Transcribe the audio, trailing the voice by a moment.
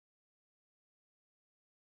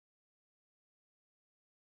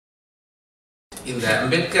இந்த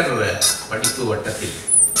அம்பேத்கர் படிப்பு வட்டத்தில்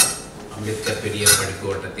அம்பேத்கர் பெரியார் படிப்பு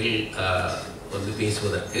வட்டத்தில் வந்து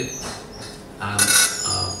பேசுவதற்கு நான்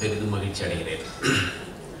பெரிதும் மகிழ்ச்சி அடைகிறேன்.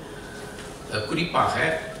 குறிப்பாக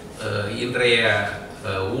இன்றைய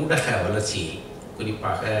ஊடக வளர்ச்சியில்,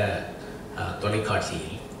 குறிப்பாக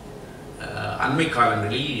தொலைக்காட்சியில் அண்மை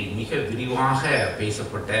காலங்களில் மிக விரிவாக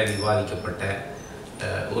பேசப்பட்ட விவாதிக்கப்பட்ட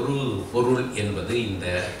ஒரு பொருள் என்பது இந்த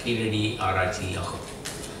கீழடி ஆராய்ச்சி ஆகும்.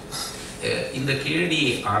 இந்த கீழடி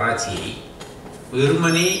ஆராய்ச்சியை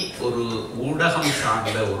வெறுமனே ஒரு ஊடகம்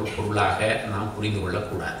சார்ந்த ஒரு பொருளாக நாம் புரிந்து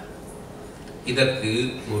கொள்ளக்கூடாது. இதற்கு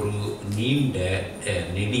ஒரு நீண்ட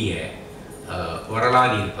நெடிய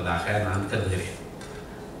வரலாறு இருப்பதாக நான் கருதுகிறேன்.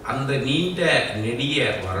 அந்த நீண்ட நெடிய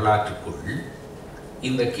வரலாற்றுக்குள்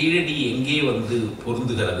இந்த கீழடி எங்கே வந்து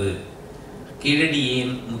பொருந்துகிறது, கீழடி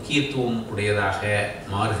ஏன் முக்கியத்துவம் உடையதாக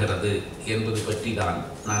மாறுகிறது என்பது பற்றி தான்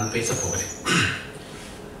நான் பேசப்போகிறேன்.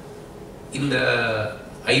 இந்த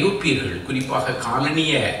ஐரோப்பியர்கள், குறிப்பாக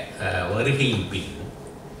காலனிய வருகையின் பின்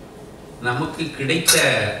நமக்கு கிடைத்த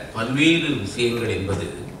பல்வேறு விஷயங்கள் என்பது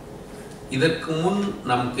இதற்கு முன்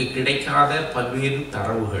நமக்கு கிடைக்காத பல்வேறு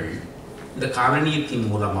தரவுகள் இந்த காலனியத்தின்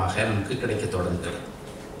மூலமாக நமக்கு கிடைக்க தொடங்குகிறது.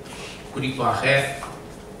 குறிப்பாக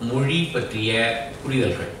மொழி பற்றிய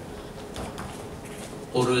புரிதல்கள்,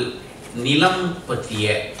 ஒரு நிலம் பற்றிய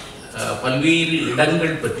பல்வேறு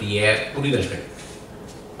இடங்கள் பற்றிய புரிதல்கள்,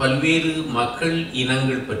 பல்வேறு மக்கள்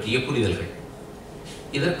இனங்கள் பற்றிய புரிதல்கள்.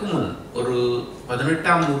 இதற்கு முன் ஒரு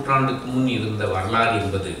 18ஆம் நூற்றாண்டுக்கு முன் இருந்த வரலாறு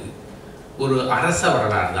என்பது ஒரு அரச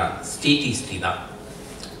வரலாறு தான், ஸ்டேட் ஹிஸ்டரி தான்.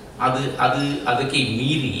 அதுக்கு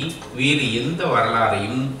மீறி வேறு எந்த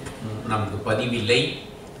வரலாறையும் நமக்கு பதிவில்லை,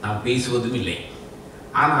 நாம் பேசுவதும் இல்லை.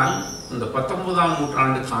 ஆனால் இந்த 19ஆம்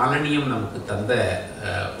நூற்றாண்டு காலனியம் நமக்கு தந்த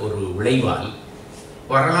ஒரு விளைவால்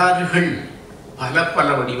வரலாறுகள் பல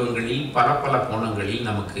வடிவங்களில் பல கோணங்களில்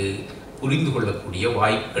நமக்கு புரிந்து கொள்ளக்கூடிய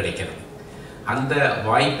வாய்ப்பு கிடைக்கிறது. அந்த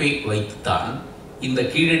வாய்ப்பை வைத்துத்தான் இந்த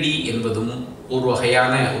கீழடி என்பதும் ஒரு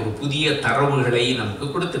வகையான ஒரு புதிய தரவுகளை நமக்கு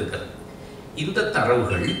கொடுத்திருக்கிறது. இந்த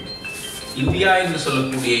தரவுகள் இந்தியா என்று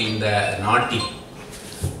சொல்லக்கூடிய இந்த நாட்டில்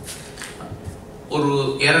ஒரு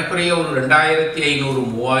ஏறக்குறைய ஒரு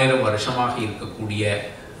 2500-3000 வருஷமாக இருக்கக்கூடிய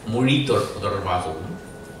மொழி தொடர்பாகவும்,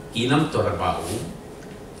 இனம் தொடர்பாகவும்,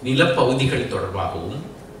 நிலப்பகுதிகள் தொடர்பாகவும்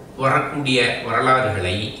வரக்கூடிய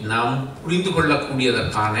வரலாறுகளை நாம் புரிந்து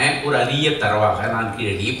கொள்ளக்கூடியதற்கான ஒரு அரிய தரவாக நான்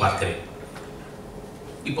கீழடியை பார்க்கிறேன்.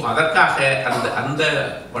 இப்போ அதற்காக அந்த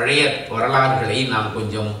பழைய வரலாறுகளை நாம்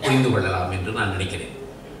கொஞ்சம் புரிந்து கொள்ளலாம் என்று நான் நினைக்கிறேன்.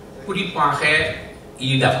 குறிப்பாக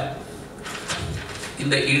இடம்.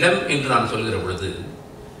 இந்த இடம் என்று நான் சொல்கிற பொழுது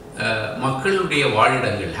மக்களுடைய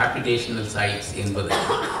வாழிடங்கள், ஹாபிடேஷனல் சைட்ஸ் என்பது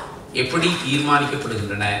எப்படி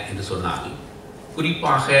தீர்மானிக்கப்படுகின்றன என்று சொன்னால்,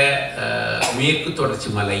 குறிப்பாக மேற்கு தொடர்ச்சி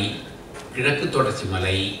மலை, கிழக்கு தொடர்ச்சி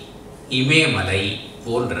மலை, இமயமலை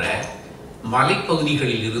போன்ற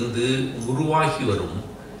மலைப்பகுதிகளில் இருந்து உருவாகி வரும்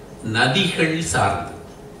நதிகள் சார்ந்து,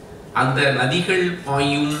 அந்த நதிகள்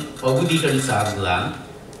பாயும் பகுதிகள் சார்ந்துதான்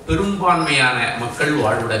பெரும்பான்மையான மக்கள்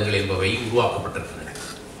வாழ்விடங்கள் என்பவை உருவாக்கப்பட்டிருக்கின்றன.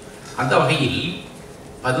 அந்த வகையில்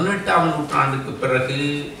 18ஆம் நூற்றாண்டுக்கு பிறகு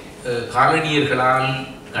காலனியர்களால்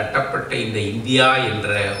கட்டப்பட்ட இந்த இந்தியா என்ற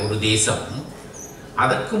ஒரு தேசம்,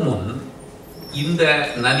 அதற்கு முன் இந்த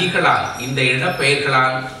நதிகளால், இந்த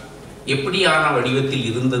இடப்பெயர்களால் எப்படியான வடிவத்தில்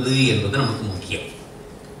இருந்தது என்பது நமக்கு முக்கியம்.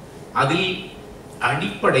 அதில்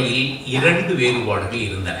அடிப்படையில் 2 வேறுபாடுகள்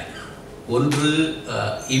இருந்தன. ஒன்று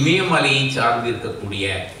இமயமலையை சார்ந்து இருக்கக்கூடிய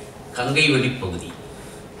கங்கை வெளிப்பகுதி,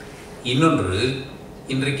 இன்னொன்று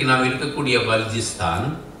இன்றைக்கு நாம் இருக்கக்கூடிய பல்ஜிஸ்தான்,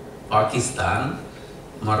 பாகிஸ்தான்,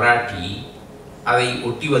 மராட்டி, அதை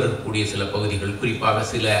ஒட்டி வரக்கூடிய சில பகுதிகள், குறிப்பாக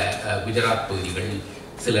சில குஜராத் பகுதிகள்,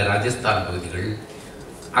 சில ராஜஸ்தான் பகுதிகள்,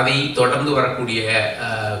 அதை தொடர்ந்து வரக்கூடிய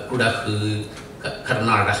குடகு,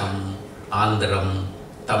 கர்நாடகம், ஆந்திரம்,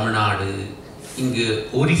 தமிழ்நாடு, இங்கு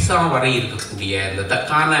ஒரிசா வரை இருக்கக்கூடிய இந்த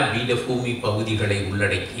தக்கான பீடபூமி பகுதிகளை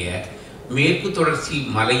உள்ளடக்கிய மேற்கு தொடர்ச்சி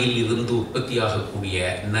மலையில் இருந்து உற்பத்தியாகக்கூடிய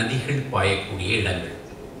நதிகள் பாயக்கூடிய இடங்கள்,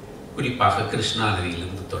 குறிப்பாக கிருஷ்ணா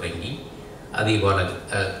நதியிலிருந்து தொடங்கி அதேபோல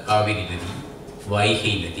காவிரி நதி,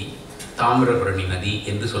 வைகை நதி, தாமிரபரணி நதி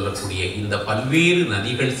என்று சொல்லக்கூடிய இந்த பல்வேறு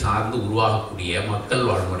நதிகள் சார்ந்து உருவாகக்கூடிய மக்கள்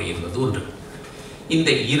வாழ்முறை என்பது ஒன்று. இந்த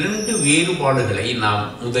 2 வேறுபாடுகளை நாம்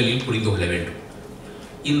முதலில் புரிந்து கொள்ள வேண்டும்.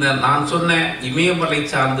 இந்த நான் சொன்ன இமயமலை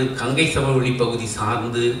சார்ந்து கங்கை சமவெளி பகுதி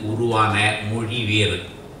சார்ந்து உருவான மொழி வேறு,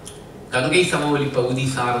 கங்கை சமவெளி பகுதி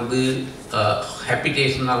சார்ந்து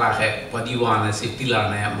ஹேபிடேஷனலாக பதிவான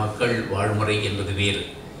செட்டிலான மக்கள் வாழ்முறை என்பது வேறு.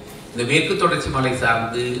 இந்த மேற்கு தொடர்ச்சி மலை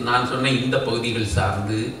சார்ந்து நான் சொன்ன இந்த பகுதிகள்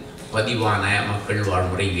சார்ந்து பதிவான மக்கள்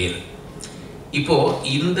வாழ்முறை வேறு. இப்போ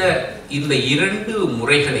இந்த 2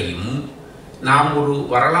 முறைகளையும் நாம் ஒரு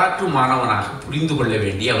வரலாற்று மாணவனாக புரிந்து கொள்ள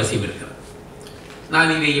வேண்டிய அவசியம் இருக்கிறது.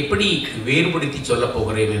 நான் இதை எப்படி வேறுபடுத்தி சொல்லப்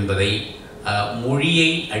போகிறேன் என்பதை மொழியை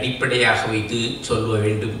அடிப்படையாக வைத்து சொல்ல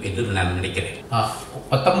வேண்டும் என்று நான் நினைக்கிறேன்.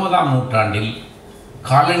 19ஆம் நூற்றாண்டில்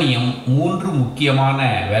காலனியம் 3 முக்கியமான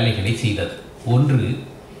வேலைகளை செய்தது. ஒன்று,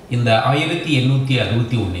 இந்த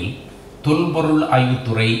 1861 தொல்பொருள்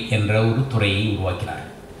ஆய்வுத்துறை என்ற ஒரு துறையை உருவாக்கினார்.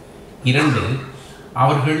 2,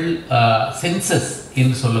 அவர்கள் சென்சஸ்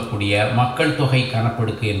என்று சொல்லக்கூடிய மக்கள் தொகை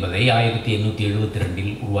கணக்கெடுப்பு என்பதை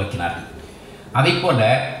 1872 உருவாக்கினார்கள். அதே போல்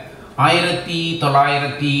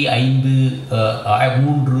 1905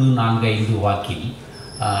 3-4-5 வாக்கில்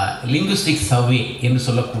லிங்குஸ்டிக் சர்வே என்று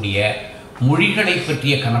சொல்லக்கூடிய மொழிகளை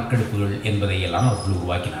பற்றிய கணக்கெடுப்புகள் என்பதையெல்லாம் அவர்கள்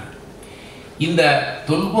உருவாக்கினார்கள். இந்த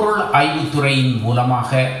தொல்பொருள் ஆய்வுத்துறையின் மூலமாக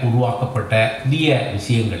உருவாக்கப்பட்ட புதிய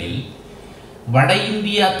விஷயங்களில் வட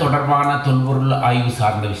இந்தியா தொடர்பான தொல்பொருள் ஆய்வு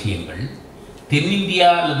சார்ந்த விஷயங்கள், தென்னிந்தியா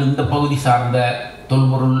அல்லது இந்த பகுதி சார்ந்த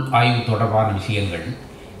தொல்பொருள் ஆய்வு தொடர்பான விஷயங்கள்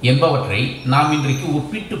என்பவற்றை நாம் இன்றைக்கு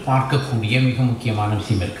ஒப்பிட்டு பார்க்கக்கூடிய மிக முக்கியமான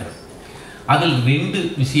விஷயம் இருக்கிறது. அதில் 2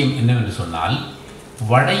 விஷயம் என்னவென்று சொன்னால்,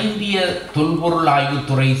 வட இந்திய தொல்பொருள்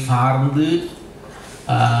ஆய்வுத்துறை சார்ந்து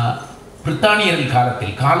பிரித்தானியர்கள்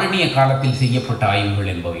காலத்தில் காலனிய காலத்தில் செய்யப்பட்ட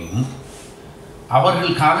ஆய்வுகள் என்பவையும்,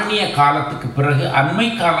 அவர்கள் காலனிய காலத்துக்கு பிறகு அண்மை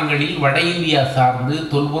காலங்களில் வட இந்தியா சார்ந்து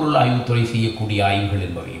தொல்பொருள் ஆய்வுத்துறை செய்யக்கூடிய ஆய்வுகள்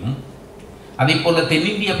என்பவையும், அதே போல்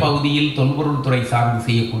தென்னிந்திய பகுதியில் தொல்பொருள் துறை சார்ந்து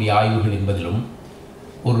செய்யக்கூடிய ஆய்வுகள் என்பதிலும்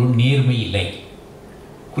ஒரு நேர்மை இல்லை.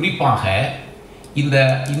 குறிப்பாக இந்த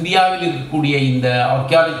இந்தியாவில் இருக்கக்கூடிய இந்த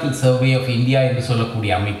ஆர்கியாலஜிக்கல் சர்வே ஆஃப் இந்தியா என்று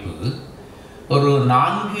சொல்லக்கூடிய அமைப்பு ஒரு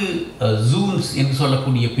 4 ஜூன்ஸ் என்று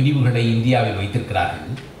சொல்லக்கூடிய பிரிவுகளை இந்தியாவில்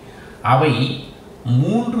வைத்திருக்கிறார்கள். அவை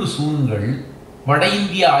 3 சூன்கள் வட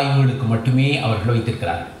இந்திய ஆய்வுகளுக்கு மட்டுமே அவர்கள்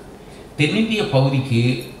வைத்திருக்கிறார்கள். தென்னிந்திய பகுதிக்கு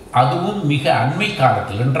அதுவும் மிக அண்மை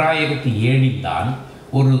காலத்தில் 2007 தான்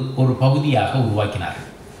ஒரு பகுதியாக உருவாக்கினார்கள்.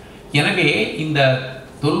 எனவே இந்த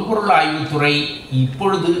தொல்பொருள் ஆய்வுத்துறை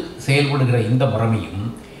இப்பொழுது செயல்படுகிற இந்த முறைமையும்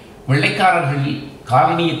வெள்ளைக்காரர்கள்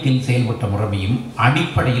காலனியத்தில் செயல்பட்ட முறைமையும்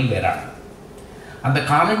அடிப்படையில் வேறானது. அந்த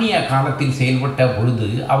காலனிய காலத்தில் செயல்பட்ட பொழுது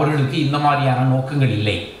அவர்களுக்கு இந்த மாதிரியான நோக்கங்கள்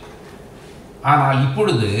இல்லை. ஆனால்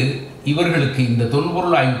இப்பொழுது இவர்களுக்கு இந்த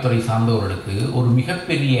தொல்பொருள் ஆய்வுத்துறை சார்ந்தவர்களுக்கு ஒரு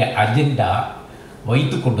மிகப்பெரிய அஜெண்டா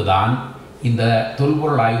வைத்து கொண்டுதான் இந்த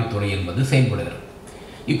தொல்பொருள் ஆய்வுத்துறை என்பது செயல்படுகிறது.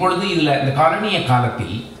 இப்பொழுது இதில் இந்த காலனிய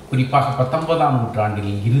காலத்தில் குறிப்பாக 19ஆம்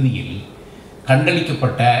நூற்றாண்டின் இறுதியில்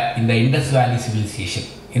கண்டளிக்கப்பட்ட இந்த இண்டஸ் வேலி சிவிலைசேஷன்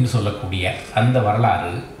என்று சொல்லக்கூடிய அந்த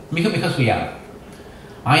வரலாறு மிக மிக சுயானது.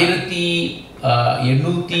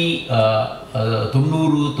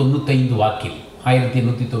 1890-95 வாக்கில்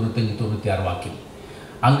 1895-96 வாக்கில்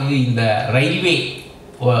அங்கு இந்த ரயில்வே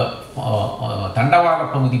தண்டவாள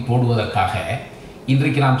பகுதி போடுவதற்காக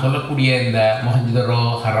இன்றைக்கு நாம் சொல்லக்கூடிய இந்த மொஹஞ்சதரோ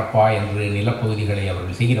ஹரப்பா என்று நிலப்பகுதிகளை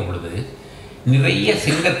அவர்கள் செய்கிற பொழுது நிறைய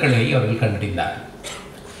செங்கற்களை அவர்கள் கண்டறிந்தார்கள்.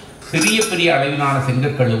 பெரிய பெரிய அளவிலான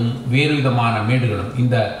செங்கற்களும் வேறு விதமான மேடுகளும்.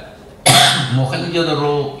 இந்த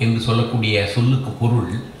மொஹஞ்சதரோ என்று சொல்லக்கூடிய சொல்லுக்கு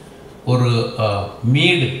பொருள் ஒரு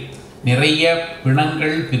மேடு, நிறைய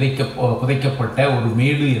பிணங்கள் புதைக்கப்பட்ட ஒரு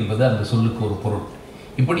மேடு என்பது அந்த சொல்லுக்கு ஒரு பொருள்.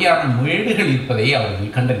 இப்படியான மேடுகள் இருப்பதை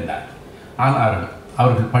அவர்கள் கண்டறிந்தார்கள். ஆனால்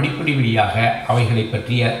அவர்கள் படிப்படியாக அவைகளை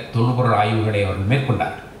பற்றிய தொல்பொருள் ஆய்வுகளை அவர்கள்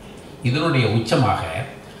மேற்கொண்டார்கள். இதனுடைய உச்சமாக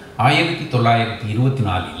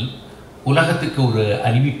 1924 உலகத்துக்கு ஒரு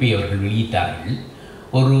அறிவிப்பை அவர்கள் வெளியிட்டார்கள்.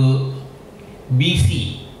 ஒரு பிசி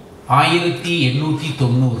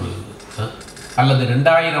 1890 அல்லது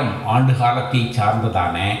 2000 ஆண்டு காலத்தை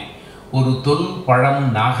சார்ந்ததான ஒரு தொல் பழம்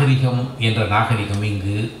நாகரிகம் என்ற நாகரிகம்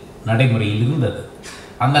இங்கு நடைமுறையில் இருந்தது.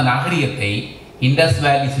 அந்த நாகரிகத்தை இண்டஸ்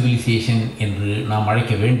வேலி சிவிலைசேஷன் என்று நாம்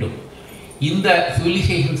அழைக்க வேண்டும். இந்த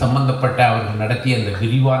சிவிலைசேஷன் சம்பந்தப்பட்ட அவர்கள் நடத்திய அந்த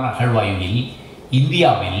விரிவான அகழ்வாய்வில்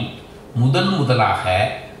இந்தியாவில் முதலாக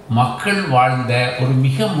மக்கள் வாழ்ந்த ஒரு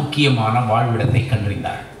மிக முக்கியமான வாழ்விடத்தை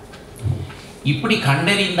கண்டறிந்தார். இப்படி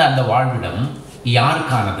கண்டறிந்த அந்த வாழ்விடம்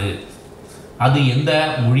யாருக்கானது, அது எந்த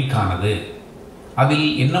மொழிக்கானது, அதில்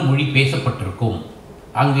என்ன மொழி பேசப்பட்டிருக்கும்,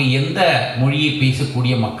 அங்கு எந்த மொழியை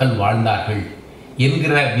பேசக்கூடிய மக்கள் வாழ்ந்தார்கள்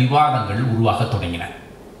என்கிற விவாதங்கள் உருவாக தொடங்கின.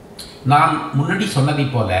 நான் முன்னாடி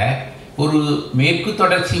சொன்னதைப் போல ஒரு மேற்கு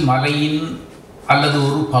தொடர்ச்சி மலையின் அல்லது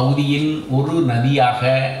ஒரு பகுதியின் ஒரு நதியாக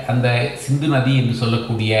அந்த சிந்து நதி என்று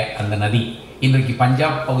சொல்லக்கூடிய அந்த நதி, இன்றைக்கு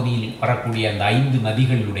பஞ்சாப் பகுதியில் வரக்கூடிய அந்த 5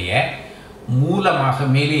 நதிகளுடைய மூலமாக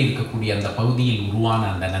மேலே இருக்கக்கூடிய அந்த பகுதியில் உருவான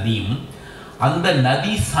அந்த நதியும், அந்த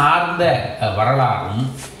நதி சார்ந்த வரலாறும்,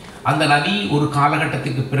 அந்த நதி ஒரு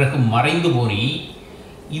காலகட்டத்துக்கு பிறகு மறைந்து போய்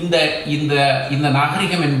இந்த இந்த இந்த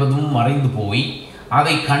நாகரிகம் என்பதும் மறைந்து போய்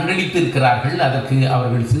அதை கண்டளித்திருக்கிறார்கள். அதற்கு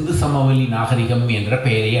அவர்கள் சிந்து சமவெளி நாகரிகம் என்ற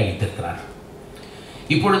பெயரை அளித்திருக்கிறார்கள்.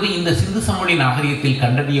 இப்பொழுது இந்த சிந்து சமவெளி நாகரிகத்தில்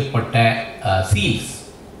கண்டறியப்பட்ட சீல்ஸ்,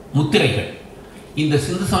 முத்திரைகள், இந்த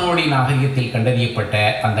சிந்து சமவெளி நாகரிகத்தில் கண்டறியப்பட்ட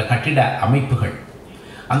அந்த கட்டிட அமைப்புகள்,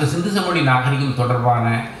 அந்த சிந்து சமவெளி நாகரிகம் தொடர்பான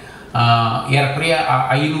ஏறக்குறைய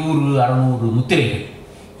 500-600 முத்திரைகள்,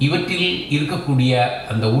 இவற்றில் இருக்கக்கூடிய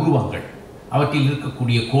அந்த உருவங்கள், அவற்றில்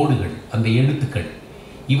இருக்கக்கூடிய கோடுகள், அந்த எழுத்துக்கள்,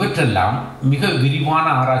 இவற்றெல்லாம் மிக விரிவான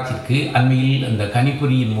ஆராய்ச்சிக்கு அண்மையில் அந்த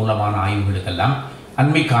கணிப்பொறியின் மூலமான ஆய்வுகளுக்கெல்லாம்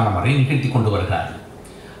அண்மை காலம் வரை நிகழ்த்தி கொண்டு வருகிறார்கள்.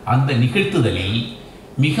 அந்த நிகழ்த்துதலில்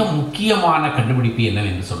மிக முக்கியமான கண்டுபிடிப்பு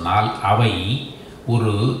என்னவென்று சொன்னால், அவை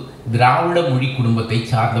ஒரு திராவிட மொழி குடும்பத்தை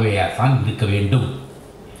சார்ந்தவையாகத்தான் இருக்க வேண்டும்.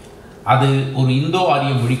 அது ஒரு இந்தோ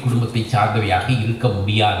ஆரிய மொழி குடும்பத்தை சார்ந்தவையாக இருக்க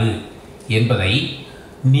முடியாது என்பதை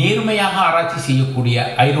நேர்மையாக ஆராய்ச்சி செய்யக்கூடிய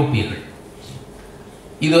ஐரோப்பியர்கள்,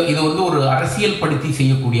 இது ஒரு அரசியல் படுத்தி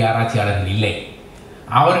செய்யக்கூடிய ஆராய்ச்சியாளர்கள் இல்லை,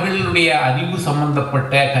 அவர்களுடைய அறிவு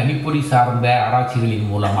சம்பந்தப்பட்ட கணிப்பொறி சார்ந்த ஆராய்ச்சிகளின்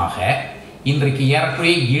மூலமாக இன்றைக்கு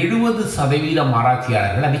ஏறக்குறைய 70%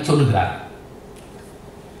 ஆராய்ச்சியாளர்கள் அதை சொல்லுகிறார்கள்.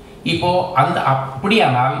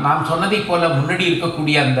 அப்படியானால் நாம் சொன்னதை போல முன்னாடி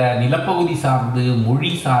இருக்கக்கூடிய அந்த நிலப்பகுதி சார்ந்து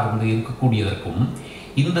மொழி சார்ந்து இருக்கக்கூடியதற்கும்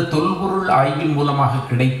இந்த தொல்பொருள் ஆய்வின் மூலமாக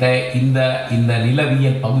கிடைத்த இந்த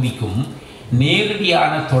நிலவியல் பகுதிக்கும்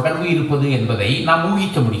நேரடியான தொடர்பு இருப்பது என்பதை நாம்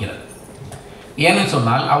ஊகிக்க முடிகிறது. ஏன்னு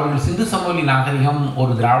சொன்னால், அவர்கள் சிந்து சமவெளி நாகரிகம்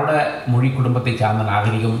ஒரு திராவிட மொழி குடும்பத்தை சார்ந்த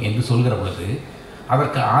நாகரிகம் என்று சொல்கிற பொழுது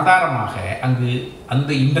அதற்கு ஆதாரமாக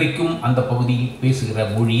இன்றைக்கும் அந்த பகுதியில் பேசுகிற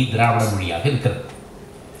மொழி திராவிட மொழியாக இருக்கிறது.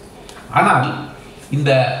 ஆனால்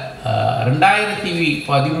இந்த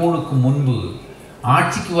 2013க்கு முன்பு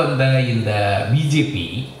ஆட்சிக்கு வந்த இந்த பிஜேபி,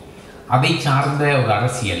 அதை சார்ந்த ஒரு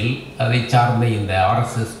அரசியல், அதை சார்ந்த இந்த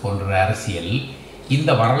ஆர்எஸ்எஸ் போன்ற அரசியல், இந்த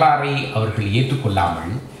வரலாறை அவர்கள்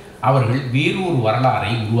ஏற்றுக்கொள்ளாமல் அவர்கள் வேறு ஒரு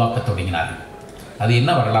வரலாறை உருவாக்க தொடங்கினார்கள். அது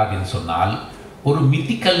என்ன வரலாறு என்று சொன்னால், ஒரு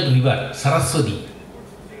மித்திக்கல் ரிவர் சரஸ்வதி,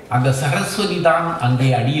 அந்த சரஸ்வதி தான் அங்கே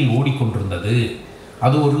அடியில் ஓடிக்கொண்டிருந்தது,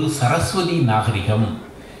 அது ஒரு சரஸ்வதி நாகரிகம்,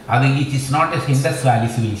 அது it is not a Indies வேலி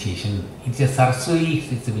civilisation, it's a Saraswati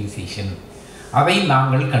civilisation, அதை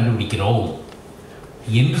நாங்கள் கண்டுபிடிக்கிறோம்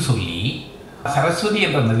என்று சொல்லி, சரஸ்வதி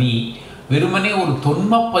என்ற நதி வெறுமனே ஒரு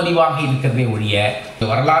தொன்மப்பதிவாக இருக்கிறதே ஒழிய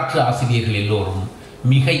வரலாற்று ஆசிரியர்கள் எல்லோரும்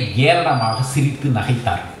மிக ஏளனமாக சிரித்து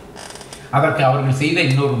நகைத்தார்கள். அதற்கு அவர்கள் செய்த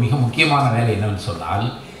இன்னொரு மிக முக்கியமான வேலை என்னவென்று சொன்னால்,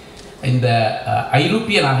 இந்த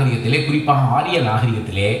ஐரோப்பிய நாகரிகத்திலே, குறிப்பாக ஆரிய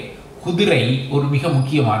நாகரிகத்திலே குதிரை ஒரு மிக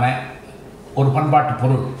முக்கியமான ஒரு பண்பாட்டு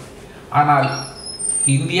பொருள். ஆனால்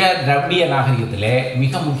இந்திய திராவிடிய நாகரிகத்திலே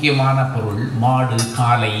மிக முக்கியமான பொருள் மாடு,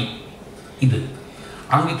 காளை. இது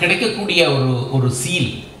அங்கு கிடைக்கக்கூடிய ஒரு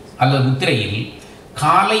சீல் அல்லது முத்திரையில்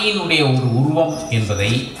காளையினுடைய ஒரு உருவம்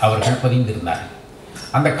என்பதை அவர்கள் பதிந்திருந்தார்கள்.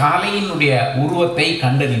 அந்த காளையினுடைய உருவத்தை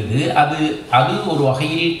கண்டறிந்து அது ஒரு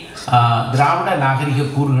வகையில் திராவிட நாகரிக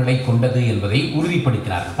கூறுகளை கொண்டது என்பதை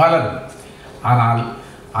உறுதிப்படுத்தினார்கள் பலரும். ஆனால்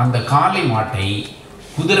அந்த காளை மாட்டை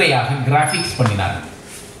குதிரையாக கிராஃபிக்ஸ் பண்ணினார்கள்.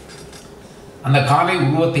 அந்த காளை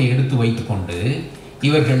உருவத்தை எடுத்து வைத்துக்கொண்டு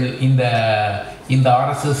இவர்கள் இந்த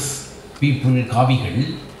ஆர்எஸ்எஸ் பீப்புள் காவிகள்,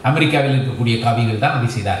 அமெரிக்காவில் இருக்கக்கூடிய காவிகள் தான் அதை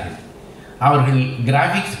செய்தார்கள். அவர்கள்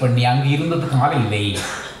கிராஃபிக்ஸ் பண்ணி அங்கு இருந்தது காளை இல்லை,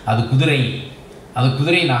 அது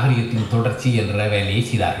குதிரை நாகரிகத்தின் தொடர்ச்சி என்ற வேலையை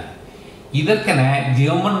செய்தார்கள். இதற்கென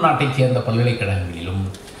ஜெர்மன் நாட்டைச் சேர்ந்த பல்கலைக்கழகங்களிலும்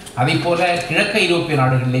அதே போல கிழக்கு ஐரோப்பிய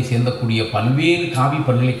நாடுகளிலே சேர்ந்தக்கூடிய பல்வேறு காவி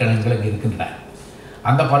பல்கலைக்கழகங்கள் இருக்கின்றன.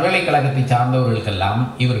 அந்த பல்கலைக்கழகத்தை சார்ந்தவர்களுக்கெல்லாம்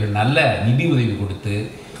இவர்கள் நல்ல நிதி உதவி கொடுத்து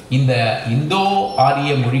இந்த இந்தோ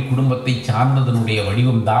ஆரிய மொழி குடும்பத்தை சார்ந்ததனுடைய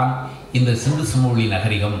வடிவம்தான் இந்த சிந்து சமவெளி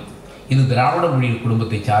நாகரிகம், இது திராவிட மொழி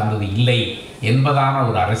குடும்பத்தை சார்ந்தது இல்லை என்பதான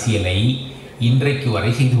ஒரு அரசியலை இன்றைக்கு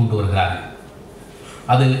வரை செய்து கொண்டு வருகிறார்கள்.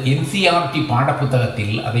 அது NCERT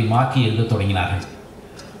பாடப்புத்தகத்தில் அதை மாற்றி எழுத தொடங்கினார்கள்.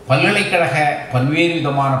 பல்கலைக்கழக பல்வேறு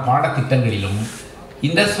விதமான பாடத்திட்டங்களிலும்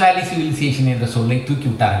இண்டஸ் வேலி சிவிலைசேஷன் என்ற சொல்லை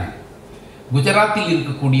தூக்கிவிட்டார்கள். குஜராத்தில்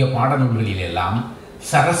இருக்கக்கூடிய பாடநூல்களில் எல்லாம்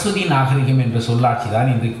சரஸ்வதி நாகரிகம் என்ற சொல்லாட்சி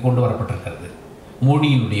தான் இன்றைக்கு கொண்டு வரப்பட்டிருக்கிறது.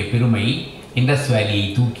 மோடியினுடைய பெருமை இண்டஸ் வேலியை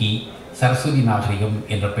தூக்கி சரஸ்வதி நாகரிகம்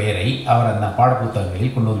என்ற பெயரை அவர் அந்த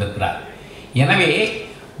பாடப்புத்தகங்களில் கொண்டு வந்திருக்கிறார். எனவே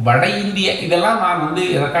வட இந்திய, இதெல்லாம் நான்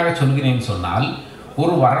எதற்காக சொல்கிறேன்னு சொன்னால்,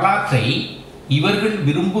 ஒரு வரலாற்றை இவர்கள்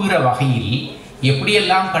விரும்புகிற வகையில்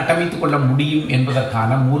எப்படியெல்லாம் கட்டமைத்துக் கொள்ள முடியும்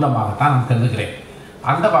என்பதற்கான மூலமாகத்தான் நான் கருதுகிறேன்.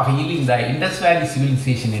 அந்த வகையில் இந்த இண்டஸ் வேலி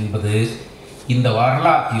சிவிலைசேஷன் என்பது இந்த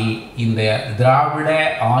வரலாற்றில் இந்த திராவிட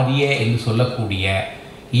ஆரிய என்று சொல்லக்கூடிய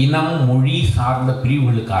இனம் மொழி சார்ந்த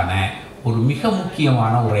பிரிவுகளுக்கான ஒரு மிக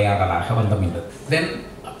முக்கியமான உரையாடலாக வந்தமைந்தது. தென்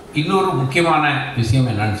இன்னொரு முக்கியமான விஷயம்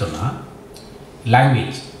என்னன்னு சொன்னால்,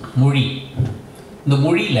 லாங்குவேஜ், மொழி. இந்த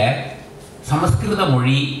மொழியில் சமஸ்கிருத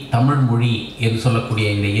மொழி, தமிழ் மொழி என்று சொல்லக்கூடிய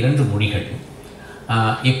இந்த இரண்டு மொழிகள்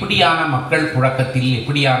எப்படியான மக்கள் புழக்கத்தில்,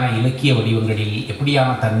 எப்படியான இலக்கிய வடிவங்களில், எப்படியான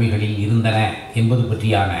தன்மைகளில் இருந்தன என்பது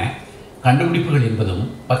பற்றியான கண்டுபிடிப்புகள் என்பதும்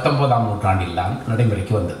 19ஆம் நூற்றாண்டில் தான்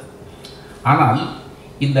நடைமுறைக்கு வந்தது. ஆனால்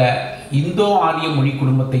இந்த இந்தோ ஆரிய மொழி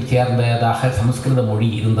குடும்பத்தைச் சேர்ந்ததாக சமஸ்கிருத மொழி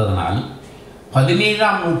இருந்ததனால்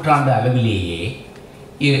 17ஆம் நூற்றாண்டு அளவிலேயே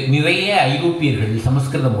நிறைய ஐரோப்பியர்கள்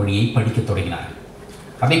சமஸ்கிருத மொழியை படிக்கத் தொடங்கினார்கள்.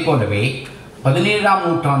 அதை போலவே 17ஆம்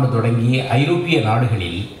நூற்றாண்டு தொடங்கி ஐரோப்பிய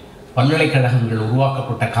நாடுகளில் பல்கலைக்கழகங்கள்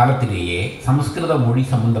உருவாக்கப்பட்ட காலத்திலேயே சமஸ்கிருத மொழி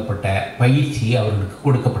சம்பந்தப்பட்ட பயிற்சி அவர்களுக்கு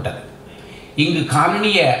கொடுக்கப்பட்டது. இங்கு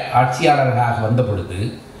காலனிய ஆட்சியாளர்களாக வந்த பொழுது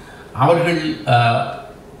அவர்கள்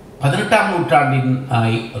 18ஆம் நூற்றாண்டின்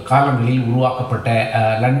காலங்களில் உருவாக்கப்பட்ட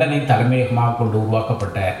லண்டனை தலைமையகமாக கொண்டு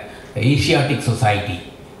உருவாக்கப்பட்ட ஏசியாட்டிக் சொசைட்டி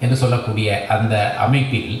என்று சொல்லக்கூடிய அந்த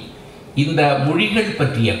அமைப்பில் இந்த மொழிகள்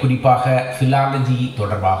பற்றிய, குறிப்பாக ஃபிலாலஜி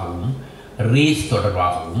தொடர்பாகவும் ரேஸ்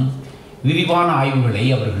தொடர்பாகவும் விரிவான ஆய்வுகளை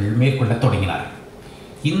அவர்கள் மேற்கொள்ள தொடங்கினார்கள்.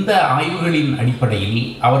 இந்த ஆய்வுகளின் அடிப்படையில்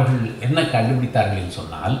அவர்கள் என்ன கண்டுபிடித்தார்கள் என்று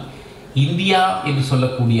சொன்னால், இந்தியா என்று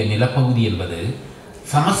சொல்லக்கூடிய நிலப்பகுதி என்பது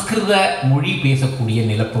சமஸ்கிருத மொழி பேசக்கூடிய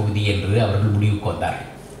நிலப்பகுதி என்று அவர்கள் முடிவுக்கு வந்தார்கள்.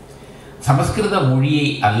 சமஸ்கிருத மொழியை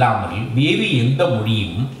அல்லாமல் வேறு எந்த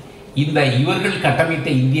மொழியும் இவர்கள் கட்டமைத்த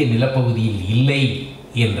இந்திய நிலப்பகுதியில் இல்லை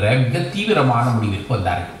என்ற மிக தீவிரமான முடிவிற்கு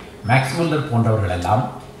வந்தார்கள். மேக்ஸ்வெல்லர் போன்றவர்களெல்லாம்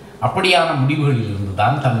அப்படியான முடிவுகளில் இருந்து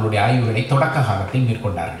தான் தங்களுடைய ஆய்வுகளை தொடக்க காலத்தில்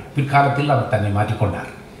மேற்கொண்டார்கள். பிற்காலத்தில் அவர் தன்னை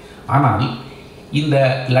மாற்றிக்கொண்டார். ஆனால் இந்த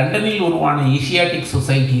லண்டனில் உருவான ஏசியாட்டிக்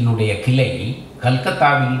சொசைட்டியினுடைய கிளை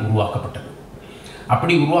கல்கத்தாவில் உருவாக்கப்பட்டது.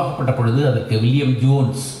 அப்படி உருவாக்கப்பட்ட பொழுது அதற்கு வில்லியம்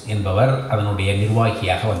ஜோன்ஸ் என்பவர் அதனுடைய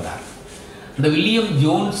நிர்வாகியாக வந்தார். இந்த வில்லியம்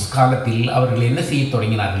ஜோன்ஸ் காலத்தில் அவர்கள் என்ன செய்ய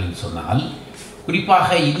தொடங்கினார்கள் என்று சொன்னால், குறிப்பாக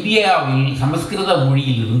இந்தியாவில் சமஸ்கிருத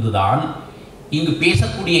மொழியில் இருந்துதான் இங்கு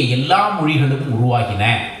பேசக்கூடிய எல்லா மொழிகளும் உருவாகின,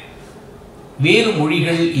 வேறு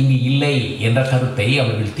மொழிகள் இங்கு இல்லை என்ற கருத்தை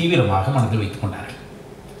அவர்கள் தீவிரமாக மனதில் வைத்துக் கொண்டார்கள்.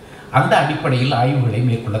 அந்த அடிப்படையில் ஆய்வுகளை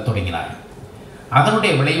மேற்கொள்ள தொடங்கினார்கள்.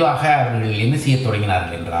 அதனுடைய விளைவாக அவர்கள் என்ன செய்ய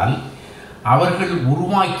தொடங்கினார்கள் என்றால், அவர்கள்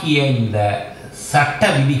உருவாக்கிய இந்த சட்ட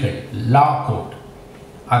விதிகள், லா கோட்,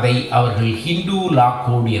 அதை அவர்கள் ஹிந்து லா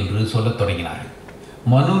கோட் என்று சொல்லத் தொடங்கினார்கள்.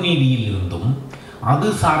 மனு நீதியில் இருந்தும் அது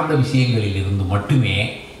சார்ந்த விஷயங்களில் இருந்து மட்டுமே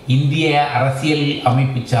இந்திய அரசியல்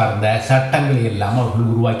அமைப்பு சார்ந்த சட்டங்களை எல்லாம்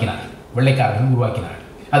அவர்கள் உருவாக்கினார்கள், வெள்ளைக்காரர்கள் உருவாக்கினார்கள்.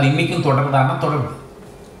 அது இன்றைக்கும் தொடர்ந்து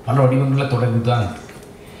பல வடிவங்களில் தொடர்ந்து தான் இருக்கு.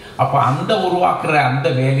 அப்போ அந்த உருவாக்குற அந்த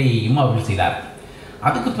வேலையையும் அவர்கள் செய்தார்கள்.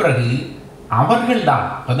 அதுக்கு பிறகு அவர்கள்தான்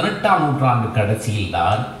 18ஆம் நூற்றாண்டு கடைசியில்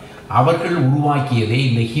தான் அவர்கள் உருவாக்கியதே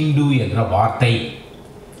இந்த ஹிந்து என்ற வார்த்தை.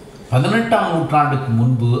 18ஆம் நூற்றாண்டுக்கு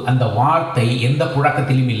முன்பு அந்த வார்த்தை எந்த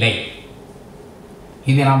புழக்கத்திலும் இல்லை.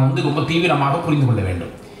 இதை நாம் ரொம்ப தீவிரமாக புரிந்து கொள்ள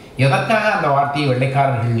வேண்டும். எதற்காக அந்த வார்த்தையை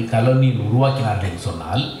வெள்ளைக்காரர்கள் கலோனியில் உருவாக்கினார்கள் என்று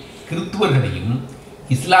சொன்னால், கிறிஸ்துவர்களையும்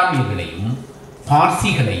இஸ்லாமியர்களையும்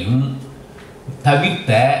பார்சிகளையும்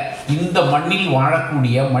தவிர்த்த இந்த மண்ணில்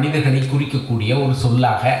வாழக்கூடிய மனிதர்களை குறிக்கக்கூடிய ஒரு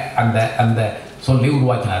சொல்லாக அந்த சொல்லை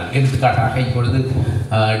உருவாக்கினார்கள். எடுத்துக்காட்டாக இப்பொழுது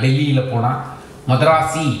டெல்லியில் போனால்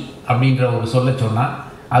மதராசி அப்படின்ற ஒரு சொல்லை சொன்னால்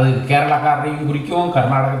அது கேரளாக்காரரையும் குறிக்கும்,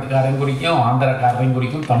 கர்நாடகத்துக்காரையும் குறிக்கும், ஆந்திரக்காரரையும்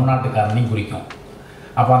குறிக்கும், தமிழ்நாட்டுக்காரனையும் குறிக்கும்.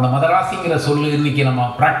 அப்போ அந்த மதராசிங்கிற சொல்லு இன்றைக்கி நம்ம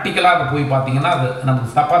ப்ராக்டிக்கலாக அதை போய் பார்த்திங்கன்னா அது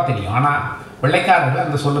நமக்கு தப்பாக தெரியும். ஆனால் வெள்ளைக்காரர்கள்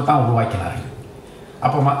அந்த சொல்லை தான் உருவாக்கினார்கள்.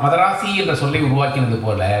 அப்போ மதராசி என்ற சொல்லை உருவாக்கினது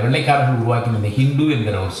போல வெள்ளைக்காரர்கள் உருவாக்கின இந்த ஹிந்து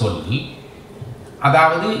என்கிற ஒரு சொல்,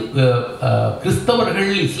 அதாவது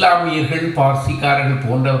கிறிஸ்தவர்கள், இஸ்லாமியர்கள், பார்சிக்காரர்கள்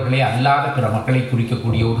போன்றவர்களே அல்லாத பிற மக்களை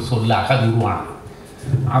குறிக்கக்கூடிய ஒரு சொல்லாக அது உருவானது.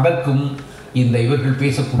 அதற்கும் இவர்கள்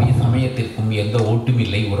பேசக்கூடிய சமயத்திற்கும் எந்த ஓட்டும்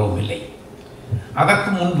இல்லை, உறவும் இல்லை. அதற்கு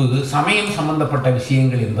முன்பு சமயம் சம்பந்தப்பட்ட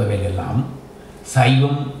விஷயங்கள் என்பவையெல்லாம்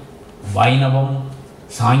சைவம், வைணவம்,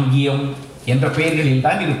 சாங்கியம் என்ற பெயர்களில்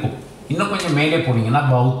தான் இருக்கும். இன்னும் கொஞ்சம் மேலே போனீங்கன்னா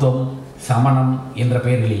பௌத்தம், சமணம் என்ற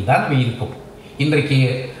பெயர்களில் தான் அவை இருக்கும். இன்றைக்கு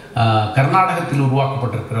கர்நாடகத்தில்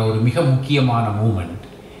உருவாக்கப்பட்டிருக்கிற ஒரு மிக முக்கியமான மூமெண்ட்,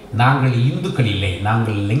 நாங்கள் இந்துக்கள் இல்லை,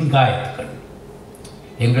 நாங்கள் லிங்காயத்துக்கள்,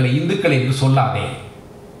 எங்களை இந்துக்கள் என்று சொல்லாதே,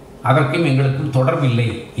 அதற்கும் எங்களுக்கும் தொடர்பில்லை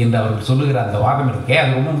என்று அவர்கள் சொல்லுகிற அந்த வாதம் இருக்கே,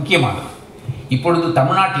 அது ரொம்ப முக்கியமானது. இப்பொழுது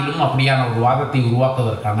தமிழ்நாட்டிலும் அப்படியான ஒரு வாதத்தை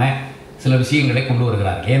உருவாக்குவதற்கான சில விஷயங்களை கொண்டு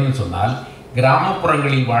வருகிறார்கள். ஏன்னு சொன்னால்,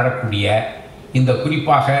 கிராமப்புறங்களில் வாழக்கூடிய இந்த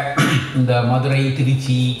குறிப்பாக இந்த மதுரை,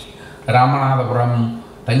 திருச்சி, ராமநாதபுரம்,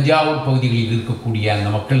 தஞ்சாவூர் பகுதிகளில் இருக்கக்கூடிய அந்த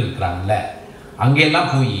மக்கள் இருக்கிறாங்கல்ல,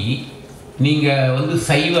 அங்கெல்லாம் போய் நீங்கள்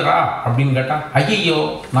சைவரா அப்படின்னு கேட்டால், ஐயையோ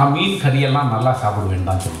நான் மீன் கறியெல்லாம் நல்லா சாப்பிடுவேன்னு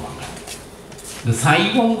தான் சொல்லுவாங்க. இந்த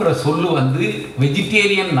சைவங்கிற சொல்லு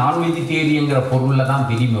வெஜிடேரியன், நான் வெஜிடேரியங்கிற பொருளில் தான்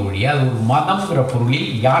தெரியுமே ஒழிய அது ஒரு மதம்ங்கிற பொருளில்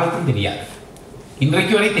யாருக்கும் தெரியாது,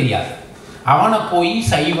 இன்றைக்கு வரை தெரியாது. அவனை போய்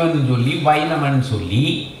சைவன் சொல்லி வைணவன் சொல்லி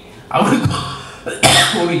அவனுக்கு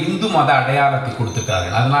ஒரு இந்து மத அடையாளத்தை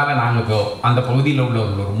கொடுத்துருக்கார்கள். அதனால் நாங்கள் இப்போ அந்த பகுதியில் உள்ள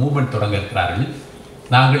ஒரு மூவ்மெண்ட் தொடங்க இருக்கிறார்கள்.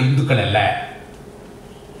 நாங்கள் இந்துக்கள் அல்ல,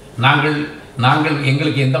 நாங்கள்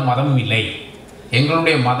எங்களுக்கு எந்த மதமும் இல்லை,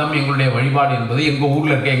 எங்களுடைய மதம், எங்களுடைய வழிபாடு என்பது எங்கள்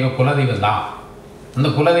ஊரில் இருக்க எங்கள் குலதெய்வம் தான். அந்த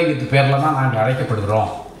குலதெய்வத்து பேரில் தான் நாங்கள்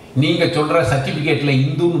அழைக்கப்படுகிறோம். நீங்கள் சொல்கிற சர்டிஃபிகேட்டில்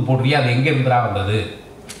இந்துன்னு போடுறியா, அது எங்கே இருந்துடா வந்தது?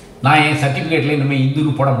 நான் என் சர்டிஃபிகேட்டில் இனிமேல்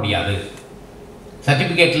இந்துன்னு போட முடியாது.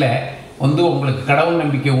 சர்டிஃபிகேட்டில் உங்களுக்கு கடவுள்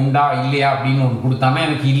நம்பிக்கை உண்டா இல்லையா அப்படின்னு ஒன்று கொடுத்தானா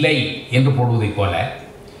எனக்கு இல்லை என்று போடுவதைப் போல,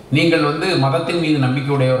 நீங்கள் மதத்தின் மீது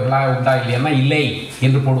நம்பிக்கையுடையவர்களாக உண்டா இல்லையானா இல்லை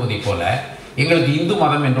என்று போடுவதைப் போல, எங்களுக்கு இந்து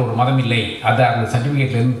மதம் என்ற ஒரு மதம் இல்லை, அதை அந்த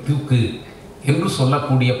சர்டிஃபிகேட்லேருந்து தூக்கு என்று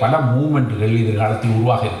சொல்லக்கூடிய பல மூமெண்ட்டுகள் எதிர்காலத்தில்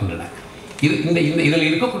உருவாக இருக்கின்றன. இதில்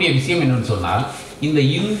இருக்கக்கூடிய விஷயம் என்னென்னு சொன்னால், இந்த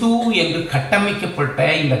இந்து என்று கட்டமைக்கப்பட்ட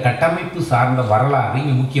இந்த கட்டமைப்பு சார்ந்த வரலாறு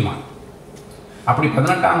இங்கே முக்கியமானது. அப்படி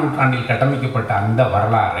 18ஆம் நூற்றாண்டில் கட்டமைக்கப்பட்ட அந்த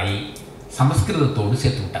வரலாறை சமஸ்கிருதத்தோடு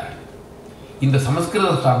சேர்த்து விட்டார்கள். இந்த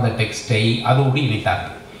சமஸ்கிருதம் சார்ந்த டெக்ஸ்டை அதோடு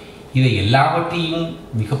இணைத்தார்கள். இதை எல்லாவற்றையும்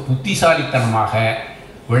மிக புத்திசாலித்தனமாக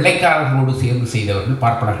வெள்ளைக்காரர்களோடு சேர்ந்து செய்தவர்கள்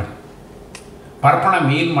பார்ப்பனர்கள். பார்ப்பன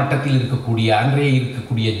மேல் மட்டத்தில் அன்றைய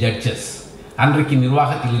இருக்கக்கூடிய ஜட்ஜஸ், அன்றைக்கு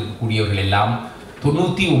நிர்வாகத்தில் இருக்கக்கூடியவர்கள் எல்லாம்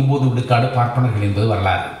 99 விழுக்காடு பார்ப்பனர்கள் என்பது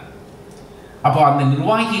வரலாறு. அப்போ அந்த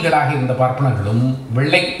நிர்வாகிகளாக இருந்த பார்ப்பனர்களும்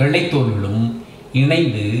வெள்ளைத்தோர்களும்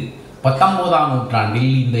இணைந்து 19ஆம்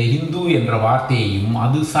நூற்றாண்டில் இந்த இந்து என்ற வார்த்தையையும்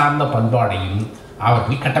அது சார்ந்த பண்பாடையும்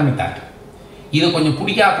அவர்கள் கட்டமைத்தார்கள். இது கொஞ்சம்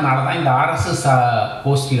பிடிக்காதனால தான் இந்த RSS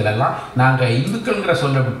கோஷ்டிகளெல்லாம் நாங்கள் இந்துக்கள்ங்கிற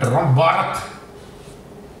சொல்ல விட்டுறோம், பாரத்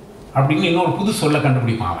அப்படின்னு இன்னொரு புது சொல்ல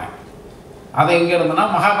கண்டுபிடிப்பான் அவன். அதை எங்கே இருந்தனா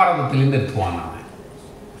மகாபாரதத்திலேருந்து எடுத்துக்குவான் அவன்.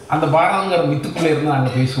 அந்த பாரதங்கிற மித்துக்குள்ளே இருந்து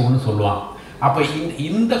நாங்கள் பேசுவோம்னு சொல்லுவான். அப்போ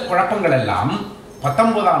இந்த குழப்பங்கள் எல்லாம்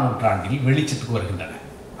 19ஆம் நூற்றாண்டில் வெளிச்சத்துக்கு வருகின்றன.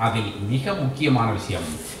 அதில் மிக முக்கியமான விஷயம்,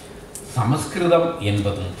 சமஸ்கிருதம்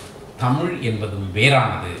என்பதும் தமிழ் என்பதும்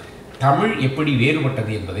வேறானது. தமிழ் எப்படி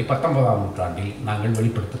வேறுபட்டது என்பதை 19ஆம் நூற்றாண்டில் நாங்கள்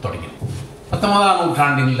வெளிப்படுத்த தொடங்கினோம். 19ஆம்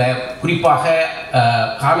நூற்றாண்டில் குறிப்பாக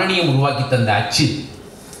காலனியம் உருவாக்கி தந்த அச்சு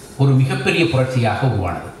ஒரு மிகப்பெரிய புரட்சியாக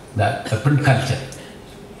உருவானது. இந்த பிரிண்ட் கல்ச்சர்.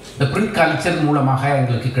 இந்த பிரிண்ட் கல்ச்சர் மூலமாக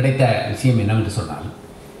எங்களுக்கு கிடைத்த விஷயம் என்னவென்று சொன்னால்,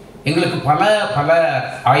 எங்களுக்கு பல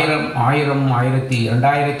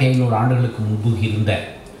 2500 ஆண்டுகளுக்கு முன்பு இருந்த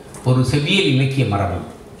ஒரு செவ்வியல் இலக்கிய மரபும்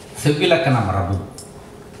செவ்விலக்கண மரபும்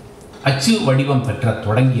அச்சு வடிவம் பெற்ற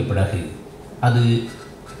தொடங்கிய பிறகு அது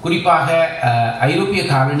குறிப்பாக ஐரோப்பிய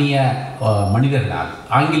காலனிய மனிதர்களால்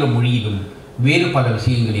ஆங்கில மொழியிலும் வேறு பல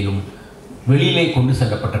விஷயங்களிலும் வெளியிலே கொண்டு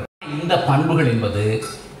செல்லப்பட்ட இந்த பண்புகள் என்பது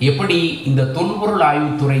எப்படி இந்த தொல்பொருள்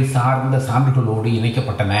ஆய்வுத்துறை சார்ந்த சான்றுகளோடு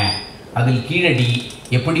இணைக்கப்பட்டன, அதில் கீழடி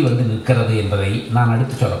எப்படி நிற்கிறது என்பதை நான்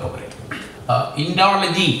அடுத்து சொல்லப் போகிறேன்.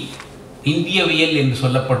 இண்டாலஜி, இந்தியவியல் என்று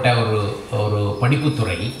சொல்லப்பட்ட ஒரு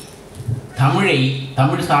படிப்புத்துறை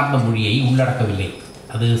தமிழ் சார்ந்த மொழியை உள்ளடக்கவில்லை.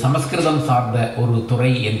 அது சமஸ்கிருதம் சார்ந்த ஒரு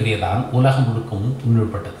துறை என்றேதான் உலகம் முழுக்கும்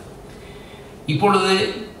முன்னிறுத்தப்பட்டது. இப்பொழுது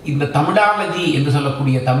இந்த தமிழாலஜி என்று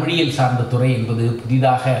சொல்லக்கூடிய தமிழியல் சார்ந்த துறை என்பது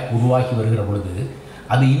புதிதாக உருவாகி வருகிற பொழுது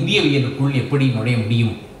அது இந்தியவியலுக்குள் எப்படி நுழைய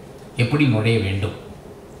முடியும், எப்படி நுழைய வேண்டும்?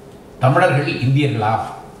 தமிழர்கள் இந்தியர்களா?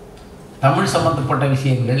 தமிழ் சம்பந்தப்பட்ட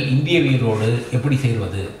விஷயங்கள் இந்தியவியலோடு எப்படி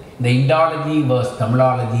சேர்வது? இந்த இண்டாலஜி வர்ஸ்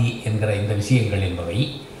தமிழாலஜி என்கிற இந்த விஷயங்கள் என்பவை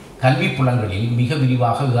கல்வி புலங்களில் மிக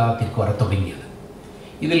விரிவாக விவாதத்திற்கு வர தொடங்கியது.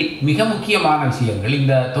 இதில் மிக முக்கியமான விஷயங்கள்,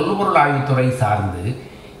 இந்த தொல்பொருள் ஆய்வுத்துறை சார்ந்து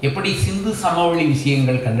எப்படி சிந்து சமவெளி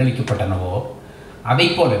விஷயங்கள் கண்டளிக்கப்பட்டனவோ அதை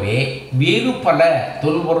போலவே வேறு பல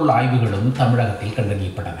தொல்பொருள் ஆய்வுகளும் தமிழகத்தில்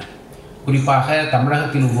கண்டறியப்பட்டன. குறிப்பாக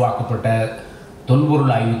தமிழகத்தில் உருவாக்கப்பட்ட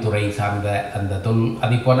தொல்பொருள் ஆய்வுத்துறை சார்ந்த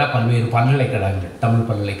அதை போல பல்வேறு பல்கலைக்கழகங்கள், தமிழ்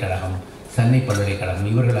பல்கலைக்கழகம், சென்னை பல்கலைக்கழகம்,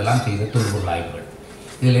 இவர்களெல்லாம் செய்த தொல்பொருள் ஆய்வுகள்.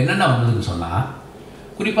 இதில் என்னென்ன வந்ததுன்னு சொன்னால்,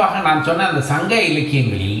 குறிப்பாக நான் சொன்ன அந்த சங்க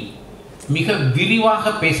இலக்கியங்களில் மிக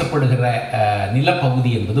விரிவாக பேசப்படுகிற நிலப்பகுதி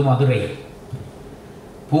என்பது மதுரை,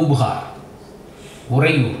 பூம்புகார்,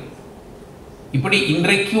 உறையூர், இப்படி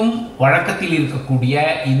இன்றைக்கும் வழக்கத்தில் இருக்கக்கூடிய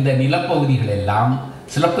இந்த நிலப்பகுதிகள் எல்லாம்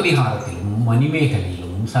சிலப்பதிகாரத்திலும்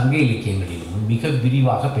மணிமேகலையிலும் சங்க இலக்கியங்களிலும் மிக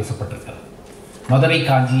விரிவாக பேசப்பட்டிருக்கிறது. மதுரை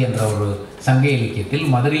காஞ்சி என்ற ஒரு சங்க இலக்கியத்தில்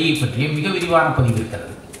மதுரையை பற்றிய மிக விரிவான பதிவு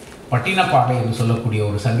இருக்கிறது. பட்டினப்பாலை என்று சொல்லக்கூடிய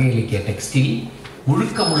ஒரு சங்க இலக்கிய டெக்ஸ்டில்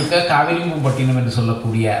முழுக்க காவிரிம்பூம்பட்டினம் என்று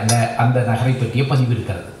சொல்லக்கூடிய அந்த நகரை பற்றிய பதிவு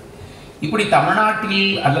இருக்கிறது. இப்படி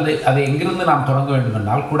தமிழ்நாட்டில் அல்லது அதை எங்கிருந்து நாம் தொடங்க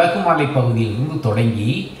வேண்டுமென்றால் குடகுமலை பகுதியிலிருந்து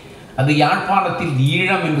தொடங்கி அது யாழ்ப்பாணத்தில்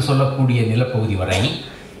ஈழம் என்று சொல்லக்கூடிய நிலப்பகுதி வரை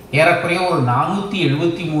ஏறக்குறைய ஒரு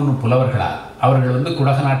 473 புலவர்களால், அவர்கள்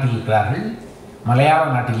குடக நாட்டில் இருக்கிறார்கள், மலையாள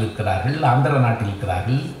நாட்டில் இருக்கிறார்கள், ஆந்திர நாட்டில்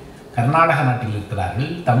இருக்கிறார்கள், கர்நாடக நாட்டில் இருக்கிறார்கள்,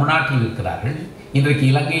 தமிழ்நாட்டில் இருக்கிறார்கள், இன்றைக்கு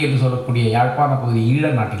இலங்கை என்று சொல்லக்கூடிய யாழ்ப்பாண பகுதி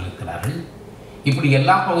ஈழ நாட்டில் இருக்கிறார்கள். இப்படி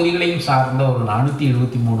எல்லா பகுதிகளையும் சார்ந்த ஒரு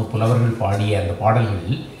 473 புலவர்கள் பாடிய அந்த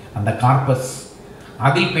பாடல்கள், அந்த கார்பஸ்,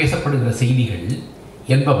 அதில் பேசப்படுகிற செய்திகள்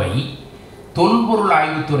என்பவை தொல்பொருள்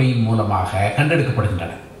ஆய்வுத்துறையின் மூலமாக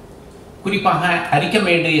கண்டெடுக்கப்படுகின்றன. குறிப்பாக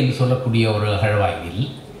அரிக்கமேடு என்று சொல்லக்கூடிய ஒரு அகழ்வாய்வில்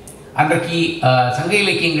அன்றைக்கு சங்க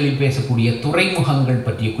இலக்கியங்களில் பேசக்கூடிய துறைமுகங்கள்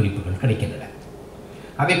பற்றிய குறிப்புகள் கிடைக்கின்றன.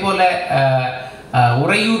 அதே போல்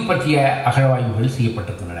உறையூர் பற்றிய அகழ்வாய்வுகள்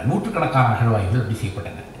செய்யப்பட்டிருக்கின்றன. நூற்றுக்கணக்கான அகழ்வாய்வுகள் அப்படி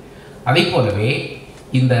செய்யப்பட்டன. அதை போலவே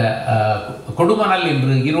இந்த கொடுமணல்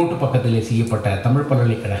என்று ஈரோட்டு பக்கத்திலே செய்யப்பட்ட தமிழ்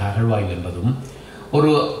பல்கலைக்கழக அகழ்வாய்வு என்பதும்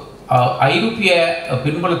ஒரு ஐரோப்பிய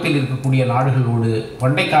பின்புலத்தில் இருக்கக்கூடிய நாடுகளோடு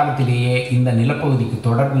பண்டை காலத்திலேயே இந்த நிலப்பகுதிக்கு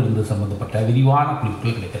தொடர்பு இருந்து சம்பந்தப்பட்ட விரிவான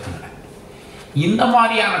குறிப்புகள் கிடைத்திருக்கின்றன. இந்த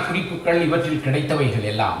மாதிரியான குறிப்புகள் இவற்றில் கிடைத்தவைகள்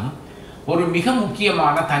எல்லாம் ஒரு மிக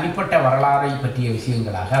முக்கியமான தனிப்பட்ட வரலாறை பற்றிய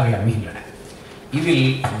விஷயங்களாக அவை அமைகின்றன. இதில்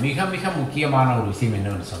மிக மிக முக்கியமான ஒரு விஷயம்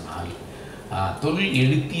என்னவென்று சொன்னால் தொழில்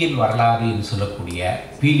எழுத்தியல் வரலாறு என்று சொல்லக்கூடிய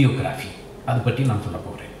பீலியோகிராஃபி, அது பற்றி நான் சொல்ல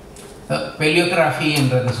போகிறேன். பீலியோகிராஃபி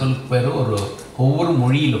என்ற சொல் பேர் ஒவ்வொரு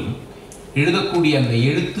மொழியிலும் எழுதக்கூடிய அந்த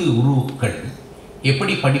எழுத்து உருவுக்கள்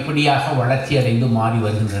எப்படி படிப்படியாக வளர்ச்சி அடைந்து மாறி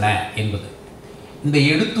வருகின்றன என்பது. இந்த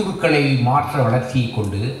எழுத்துருக்களை மாற்ற வளர்ச்சியை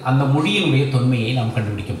கொண்டு அந்த மொழியினுடைய தொன்மையை நாம்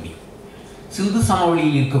கண்டுபிடிக்க முடியும். சிந்து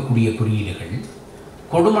சமவெளியில் இருக்கக்கூடிய குறியீடுகள்,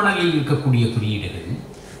 கொடுமணலில் இருக்கக்கூடிய குறியீடுகள்,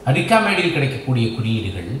 அரிக்காமேடில் கிடைக்கக்கூடிய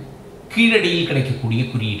குறியீடுகள், கீழடியில் கிடைக்கக்கூடிய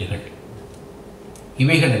குறியீடுகள்,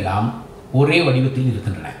 இவைகள் எல்லாம் ஒரே வடிவத்தில்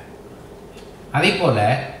இருக்கின்றன. அதே போல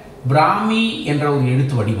பிராமி என்ற ஒரு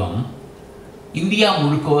எழுத்து வடிவம் இந்தியா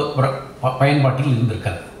முழுக்க பயன்பாட்டில்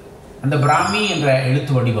இருந்திருக்கிறது. அந்த பிராமி என்ற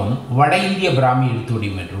எழுத்து வடிவம் வட இந்திய பிராமி எழுத்து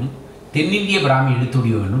வடிவம் என்றும் தென்னிந்திய பிராமி எழுத்து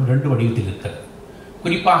வடிவம் என்றும் 2 வடிவத்தில் இருக்கிறது.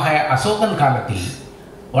 குறிப்பாக அசோகன் காலத்தில்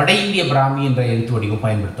வட இந்திய பிராமி என்ற எழுத்து வடிவம்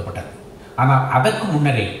பயன்படுத்தப்பட்டது. ஆனால் அதற்கு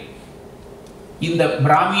முன்னரே இந்த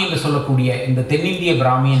பிராமி என்று சொல்லக்கூடிய இந்த தென்னிந்திய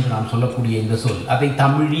பிராமி என்று நாம் சொல்லக்கூடிய இந்த சொல் அதை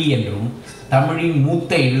தமிழி என்றும் தமிழின்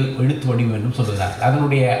மூத்த எழுத்து வடிவம் என்றும் சொல்கிறார்கள்.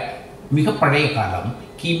 அதனுடைய மிக பழைய காலம்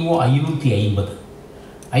கிமு 550.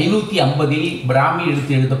 550 பிராமி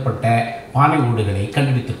எழுத்து எழுதப்பட்ட பானை ஓடுகளை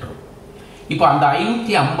கண்டுபிடித்திருக்கிறோம். இப்போ அந்த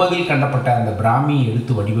 550 கண்டப்பட்ட அந்த பிராமி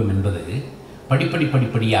எழுத்து வடிவம் என்பது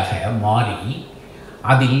படிப்படியாக மாறி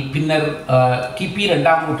அதில் பின்னர் கிபி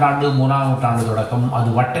 2ஆம் நூற்றாண்டு 3ஆம் நூற்றாண்டு தொடக்கம் அது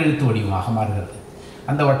வட்டெழுத்து வடிவமாக மாறுகிறது.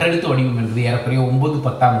 அந்த வட்டெழுத்து வடிவம் என்பது ஏறக்குறைய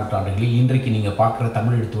 9-10ஆம் நூற்றாண்டுகளில் இன்றைக்கு நீங்கள் பார்க்குற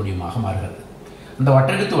தமிழ் எழுத்து வடிவமாக மாறுகிறது. அந்த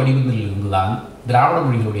வட்டெழுத்து வடிவத்தில் இருந்துதான் திராவிட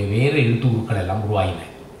மொழிகளுடைய வேறு எழுத்து உருக்கள் எல்லாம் உருவாயின.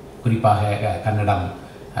 குறிப்பாக கன்னடம்,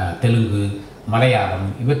 தெலுங்கு, மலையாளம்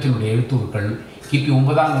இவற்றினுடைய எழுத்துருக்கள் கிபி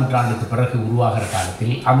 9ஆம் நூற்றாண்டுக்கு பிறகு உருவாகிற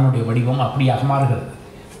காலத்தில் அதனுடைய வடிவம் அப்படியாக மாறுகிறது.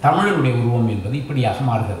 தமிழனுடைய உருவம் என்பது இப்படியாக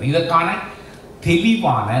மாறுகிறது. இதற்கான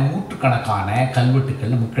தெளிவான நூற்றுக்கணக்கான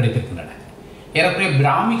கல்வெட்டுக்கள் நமக்கு கிடைத்திருக்கின்றன. ஏறக்குறைய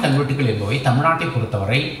பிராமி கல்வெட்டுக்கள் என்பவை தமிழ்நாட்டை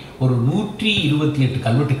பொறுத்தவரை ஒரு 128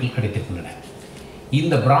 கல்வெட்டுக்கள் கிடைத்திருக்கின்றன.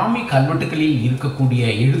 இந்த பிராமி கல்வெட்டுக்களில் இருக்கக்கூடிய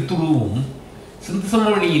எழுத்துருவும் சிந்து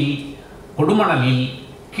சமவெளியில், கொடுமணலில்,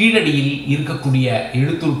 கீழடியில் இருக்கக்கூடிய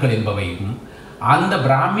எழுத்துருக்கள் என்பவையும் அந்த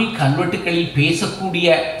பிராமி கல்வெட்டுக்களில்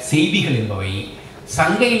பேசக்கூடிய செய்திகள் என்பவை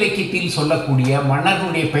சங்க இலக்கியத்தில் சொல்லக்கூடிய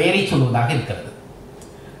மன்னர்களுடைய பெயரை சொல்வதாக இருக்கிறது.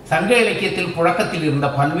 சங்க இலக்கியத்தில் புழக்கத்தில் இருந்த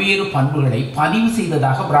பல்வேறு பண்புகளை பதிவு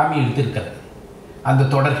செய்ததாக பிராமி எழுத்திருக்கிறது. அந்த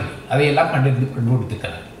தொடர்களில் அதையெல்லாம்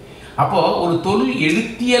கண்டுபிடித்திருக்கிறது. அப்போது ஒரு தொழில்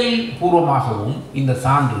எழுத்தியல் பூர்வமாகவும் இந்த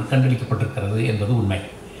சான்று கண்டுபிடிக்கப்பட்டிருக்கிறது என்பது உண்மை.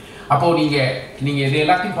 அப்போது நீங்கள் இது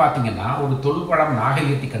எல்லாத்தையும் பார்த்தீங்கன்னா ஒரு தொல்பழம்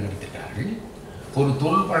நாகரிகத்தை கண்டுபிடித்திருக்கிறார்கள், ஒரு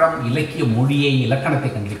தொல்பழம் இலக்கிய மொழியை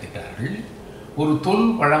இலக்கணத்தை கண்டுபிடித்திருக்கிறார்கள், ஒரு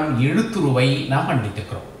தொல்பழம் எழுத்துருவை நாம்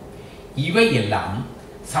கண்டுபிடித்திருக்கிறோம். இவை எல்லாம்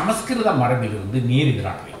சமஸ்கிருத மரபிலிருந்து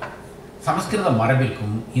நேரெதிரானவை. சமஸ்கிருத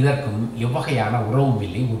மரபிற்கும் இதற்கும் எவ்வகையான உறவும்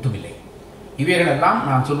இல்லை, ஒட்டுமில்லை. இவைகளெல்லாம்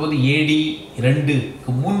நான் சொல்வது AD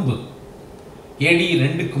 2க்கு முன்பு, AD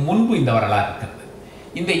 2க்கு முன்பு இந்த வரலாறு இருக்கிறது.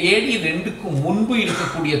 இந்த AD 2க்கு முன்பு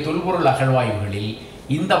இருக்கக்கூடிய தொல்பொருள் அகழ்வாய்வுகளில்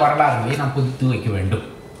இந்த வரலாறுகளை நாம் புதுத்து வைக்க வேண்டும்.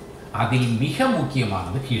 அதில் மிக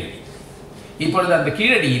முக்கியமானது கீழடி. இப்பொழுது அந்த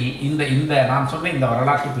கீழடியில் இந்த நான் சொன்ன இந்த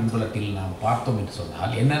வரலாற்று பின்புலத்தில் நாம் பார்த்தோம் என்று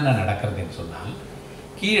சொன்னால் என்னென்ன நடக்கிறது என்று சொன்னால்,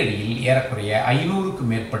 கீழடியில் ஏறக்குறைய 500க்கு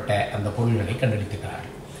மேற்பட்ட அந்த பொருள்களை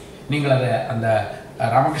கண்டுபிடித்திருக்கிறார்கள். நீங்கள் அந்த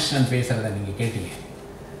ராமகிருஷ்ணன் பேசுகிறத நீங்கள் கேட்டீங்க.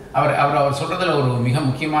 அவர் சொல்கிறதுல ஒரு மிக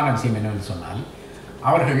முக்கியமான விஷயம் என்னவென்று சொன்னால்,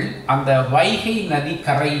 அவர்கள் அந்த வைகை நதி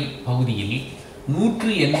கரை பகுதியில்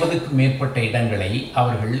 180க்கு மேற்பட்ட இடங்களை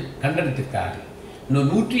அவர்கள் கண்டறிந்திருக்கிறார்கள். இன்னும்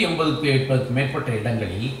 180க்கு மேற்பட்ட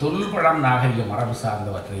இடங்களில் தொல்பழம் நாகரிக மரபு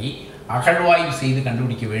சார்ந்தவற்றை அகழ்வாய்வு செய்து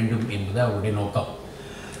கண்டுபிடிக்க வேண்டும் என்பது அவருடைய நோக்கம்.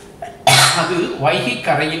 அது வைகை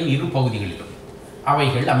கரையின் 2 பகுதிகளிலும்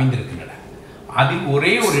அவைகள் அமைந்திருக்கின்றன. அதில்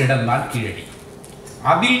ஒரே ஒரு இடம்தான் கீழடி.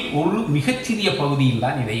 அதில் ஒரு மிகச்சிறிய பகுதியில்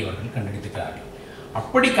தான் இதை அவர்கள் கண்டுபிடித்திருக்கிறார்கள்.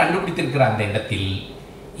 அப்படி கண்டுபிடித்திருக்கிற அந்த இடத்தில்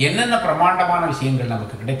என்னென்ன பிரமாண்டமான விஷயங்கள்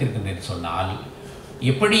நமக்கு கிடைத்திருக்கின்றன என்று சொன்னால்,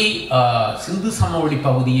 எப்படி சிந்து சமவெளி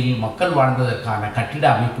பகுதியில் மக்கள் வாழ்ந்ததற்கான கட்டிட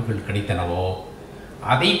அமைப்புகள் கிடைத்தனவோ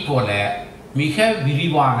அதை போல மிக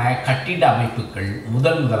விரிவான கட்டிட அமைப்புகள்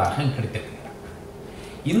முதலாக கிடைத்திருக்கின்றன.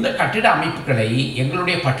 இந்த கட்டிட அமைப்புகளை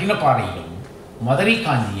எங்களுடைய பட்டினப்பாறையிலும் மதுரை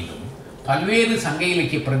காஞ்சியிலும் பல்வேறு சங்க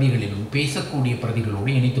இலக்கிய பிரதிகளிலும் பேசக்கூடிய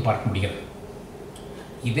பிரதிகளோடு இணைத்து பார்க்க முடிகிறது.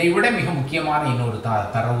 இதைவிட மிக முக்கியமான இன்னொரு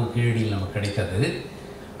தரவு கீழடியில் நமக்கு கிடைத்தது.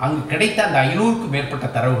 அங்கு கிடைத்த அந்த 500க்கும் மேற்பட்ட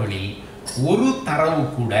தரவுகளில் ஒரு தரவு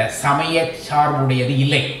கூட சமய சார்புடையது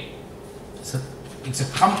இல்லை. It's a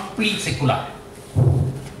complete secular.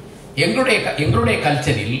 எங்களுடைய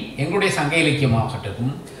கல்ச்சரில் எங்களுடைய சங்க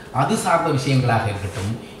இலக்கியமாகட்டும் அது சார்ந்த விஷயங்களாக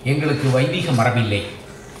இருக்கட்டும் எங்களுக்கு வைதிக மரபில்லை,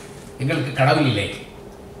 எங்களுக்கு கடவுள் இல்லை,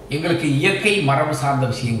 எங்களுக்கு இயற்கை மரபு சார்ந்த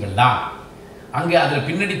விஷயங்கள் தான். அங்கே அதில்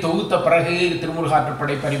பின்னாடி தொகுத்த பிறகு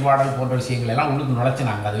திருமுருகாற்றுப்படை பரிபாடல் போன்ற விஷயங்கள் எல்லாம் உள்ளுக்கு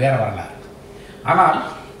நுழைச்சினாங்க, அது வேற வரலாறு. ஆனால்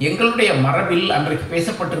எங்களுடைய மரபில் அன்றைக்கு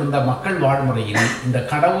பேசப்பட்டிருந்த மக்கள் வாழ்முறையில் இந்த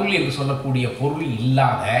கடவுள் என்று சொல்லக்கூடிய பொருள்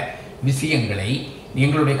இல்லாத விஷயங்களை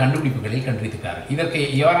எங்களுடைய கண்டுபிடிப்புகளில் கண்டுபிடித்தார்கள். இதற்கு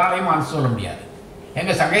எவராலையும் ஆன்சர் சொல்ல முடியாது.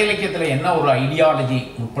 எங்கள் சங்க இலக்கியத்தில் என்ன ஒரு ஐடியாலஜி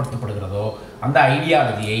முற்படுத்தப்படுகிறதோ அந்த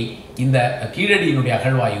ஐடியாலஜியை இந்த கீழடியினுடைய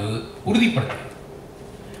அகழ்வாய்வு உறுதிப்படுத்துகிறது.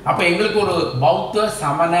 அப்போ எங்களுக்கு ஒரு பௌத்த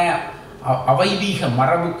சமண அவைதீக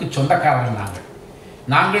மரபுக்கு சொந்தக்காரர்கள்.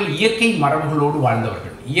 நாங்கள் இயற்கை மரபுகளோடு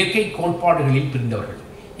வாழ்ந்தவர்கள், இயற்கை கோட்பாடுகளில் பிரிந்தவர்கள்.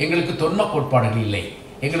 எங்களுக்கு தொன்ம கோட்பாடுகள் இல்லை,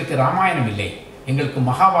 எங்களுக்கு ராமாயணம் இல்லை, எங்களுக்கு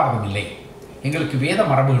மகாபாரதம் இல்லை, எங்களுக்கு வேத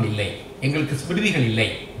மரபுகள் இல்லை, எங்களுக்கு ஸ்மிருதிகள் இல்லை,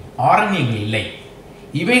 ஆரண்யங்கள் இல்லை.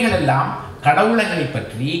 இவைகளெல்லாம் கடவுளர்களை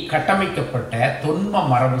பற்றி கட்டமைக்கப்பட்ட தொன்ம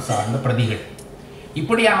மரபு சார்ந்த பிரதிகள்.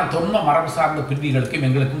 இப்படியான தொன்ம மரபு சார்ந்த பிரதிகளுக்கும்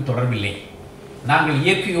எங்களுக்கும் தொடர்பில்லை. நாங்கள்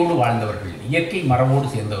இயற்கையோடு வாழ்ந்தவர்கள், இயற்கை மரபோடு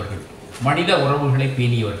சேர்ந்தவர்கள், மனித உறவுகளை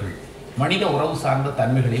பேணியவர்கள், மனித உறவு சார்ந்த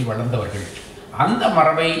தன்மைகளில் வளர்ந்தவர்கள். அந்த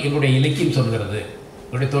மரபை எங்களுடைய இலக்கியம் சொல்கிறது,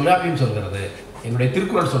 எங்களுடைய தொல்காப்பியம் சொல்கிறது, எங்களுடைய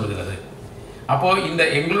திருக்குறள் சொல்கிறது. அப்போது இந்த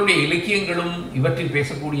எங்களுடைய இலக்கியங்களும் இவற்றில்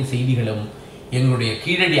பேசக்கூடிய செய்திகளும் எங்களுடைய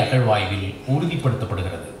கீழடி அகழ்வாய்வில்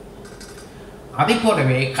உறுதிப்படுத்தப்படுகிறது. அதை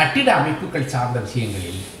போலவே கட்டிட அமைப்புகள் சார்ந்த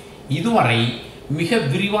விஷயங்களில் இதுவரை மிக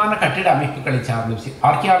விரிவான கட்டிட அமைப்புகளை சார்ந்த விஷயம்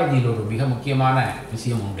ஆர்கியாலஜியில் ஒரு மிக முக்கியமான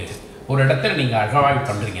விஷயம் உண்டு. ஒரு இடத்துல நீங்கள் அகழ்வாய்வு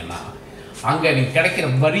பண்ணுறீங்கன்னா அங்கே நீங்கள் கிடைக்கிற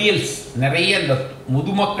பரியல்ஸ் நிறைய, இந்த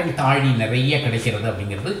முதுமக்கள் தாழி நிறைய கிடைக்கிறது.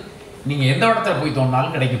 அப்படிங்கிறது நீங்கள் எந்த இடத்துல போய்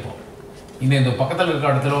தோண்டினாலும் கிடைக்கும். இந்த பக்கத்தில்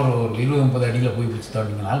இருக்கிற இடத்துல ஒரு 20-30 அடியில் போய் பிடிச்சி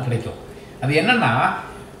தோண்டிங்கனாலும் கிடைக்கும். அது என்னென்னா,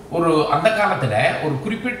 ஒரு அந்த காலத்தில் ஒரு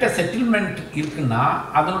குறிப்பிட்ட செட்டில்மெண்ட் இருக்குன்னா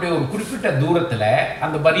அதனுடைய ஒரு குறிப்பிட்ட தூரத்தில்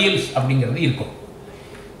அந்த பரியல்ஸ் அப்படிங்கிறது இருக்கும்.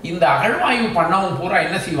 இந்த அகழ்வாய்வு பண்ணவும் பூரா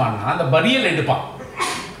என்ன செய்வான்னா அந்த பரியல் எடுப்பான்.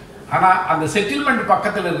 ஆனால் அந்த செட்டில்மெண்ட்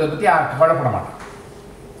பக்கத்தில் இருக்கிறத பற்றி யாருக்கு கவலைப்பட மாட்டான்.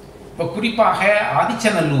 இப்போ குறிப்பாக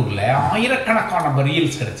ஆதிச்சநல்லூரில் ஆயிரக்கணக்கான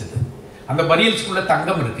பரியல்ஸ் கிடச்சிது. அந்த பரியல்ஸ்குள்ளே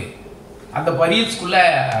தங்கம் இருக்குது, அந்த பரியல்ஸ்குள்ளே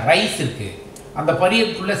ரைஸ் இருக்குது, அந்த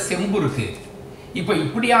பரியலுக்குள்ளே செம்பு இருக்குது. இப்போ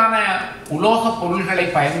இப்படியான உலோக பொருள்களை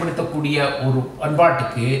பயன்படுத்தக்கூடிய ஒரு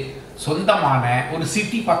பண்பாட்டுக்கு சொந்தமான ஒரு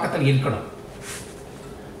சிட்டி பக்கத்தில் இருக்கணும்.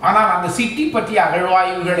 ஆனால் அந்த சிட்டி பற்றிய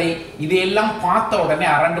அகழ்வாய்வுகளை இதையெல்லாம் பார்த்த உடனே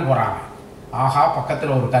அரண்டு போகிறாங்க. ஆஹா,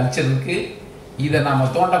 பக்கத்தில் ஒரு கல்ச்சர் இருக்குது, இதை நம்ம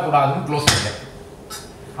தோண்டக்கூடாதுன்னு க்ளோஸ் பண்ணுறது.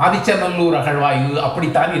 ஆதிச்சநல்லூர் அகழ்வாய்வு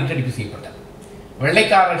அப்படித்தான் இன்ட்ரடியூஸ் செய்யப்பட்டது.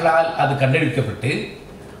 வெள்ளைக்காரர்களால் அது கண்டெடுக்கப்பட்டு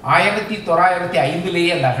 1905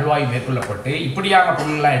 அந்த அகழ்வாய்வு மேற்கொள்ளப்பட்டு இப்படியான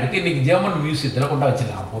பொருள்கள்லாம் எடுத்து இன்றைக்கி ஜெர்மன் மியூசியத்தில் கொண்டு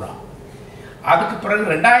வச்சுருக்காங்க பூரா. அதுக்கு பிறகு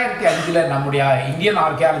 2005 நம்முடைய இந்தியன்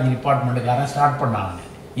ஆர்கியாலஜி டிபார்ட்மெண்ட்டுக்காரன் ஸ்டார்ட் பண்ணாங்க.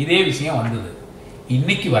 இதே விஷயம் வந்தது.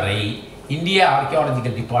 இன்னைக்கு வரை இந்திய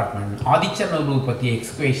ஆர்கியாலஜிக்கல் டிபார்ட்மெண்ட் ஆதிச்சநல்லூர் பற்றிய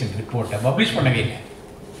எக்ஸ்கவேஷன் ரிப்போர்ட்டை பப்ளிஷ் பண்ணவே இல்லை.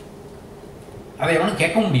 அதை எவனும்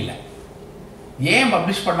கேட்க முடியல. ஏன்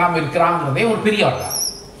பப்ளிஷ் பண்ணாமல் இருக்கிறாங்கிறதே ஒரு பெரிய வரலாறு.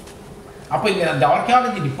 அப்போ இந்த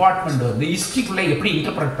ஆர்கியாலஜி டிபார்ட்மெண்ட் வந்து ஹிஸ்ட்ரிக்குள்ளே எப்படி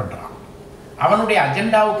இன்டர்பிரட் பண்ணுறான், அவனுடைய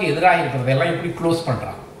அஜெண்டாவுக்கு எதிராக இருக்கிறதெல்லாம் எப்படி க்ளோஸ்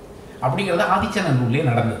பண்ணுறான் அப்படிங்கிறது ஆதிச்சநல்லூர்லேயே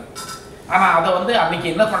நடந்தது. ஆனால் அதை வந்து அன்றைக்கி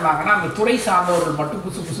என்ன பண்ணாங்கன்னா அந்த துறை சார்ந்தவர்கள் மட்டும்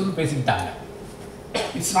புதுசு புதுசுன்னு பேசிக்கிட்டாங்க.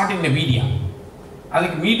 It's not in the media.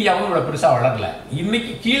 அதுக்கு மீடியாவும் இவ்வளோ பெருசாக வளரல.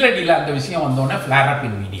 இன்றைக்கி கீழடியில் அந்த விஷயம் வந்தோடனே ஃப்ளேர் அப்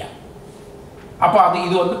இன் மீடியா. அப்போ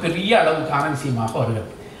இது வந்து பெரிய அளவுக்கான விஷயமாக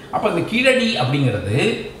வருகிறது. அப்போ இந்த கீழடி அப்படிங்கிறது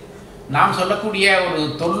நாம் சொல்லக்கூடிய ஒரு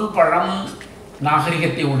தொல்பழம்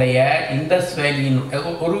நாகரிகத்தை உடைய இண்டஸ் வேலியின்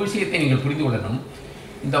ஒரு விஷயத்தை நீங்கள் புரிந்து கொள்ளணும்.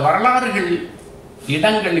 இந்த வரலாறுகள்,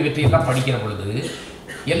 இடங்கள் இவற்றையெல்லாம் படிக்கிற பொழுது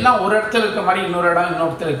எல்லாம் ஒரு இடத்துல இருக்க மாதிரி இன்னொரு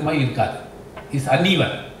இடத்துல இருக்க மாதிரி இருக்காது. Is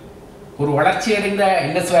uneven. ஒரு வளர்ச்சியடைந்த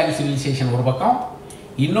இண்டஸ் வேலி சிவிலைசேஷன் ஒரு பக்கம்,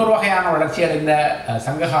 இன்னொரு வகையான வளர்ச்சியடைந்த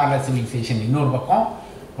சங்ககால சிவிலைசேஷன் இன்னொரு பக்கம்,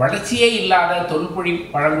 வளர்ச்சியே இல்லாத தொல்பொழி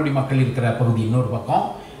பழங்குடி மக்கள் இருக்கிற பகுதி இன்னொரு பக்கம்,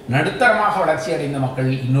 நடுத்தரமாக வளர்ச்சி அடைந்த மக்கள்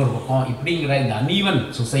இன்னொரு பக்கம். இப்படிங்கிற இந்த அன்ஈவன்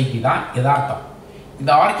சொசைட்டி தான் யதார்த்தம்.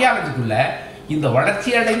 இந்த ஆர்கியாலஜிக்குள்ள இந்த வளர்ச்சி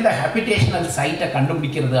அடைந்த ஹேபிடேஷனல் சைட்டை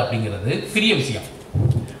கண்டுபிடிக்கிறது அப்படிங்கிறது பெரிய விஷயம்.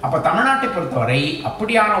 அப்போ தமிழ்நாட்டை பொறுத்தவரை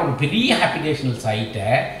அப்படியான ஒரு பெரிய ஹேபிடேஷனல் சைட்டை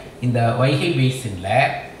இந்த வைகை பேசினில்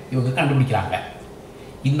இவங்க கண்டுபிடிக்கிறாங்க.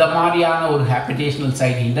 இந்த மாதிரியான ஒரு ஹேபிடேஷனல்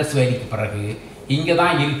சைட் இண்டஸ் வேலிக்கு பிறகு இங்கே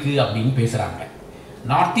தான் இருக்குது அப்படின்னு பேசுகிறாங்க.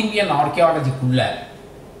 நார்த் இந்தியன் ஆர்கியாலஜிக்குள்ள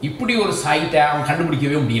இப்படி ஒரு சைட்டை அவன்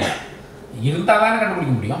கண்டுபிடிக்கவே முடியல. இருந்தால் தானே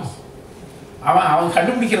கண்டுபிடிக்க முடியும். அவன்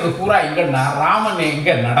கண்டுபிடிக்கிறது பூரா எங்கன்னா ராமன்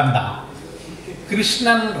எங்கே நடந்தான்,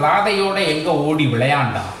 கிருஷ்ணன் ராதையோட எங்கே ஓடி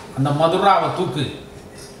விளையாண்டான், அந்த மதுராவை தூக்கு.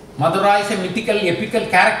 Mathura is a mythical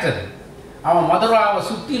apical character. அவன் மதுராவை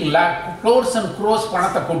சுற்றி க்ளோர்ஸ் அண்ட் க்ரோஸ்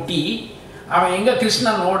பணத்தை கொட்டி அவன் எங்கே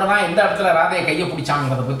கிருஷ்ணன் ஓடனா எந்த இடத்துல ராதையை கையை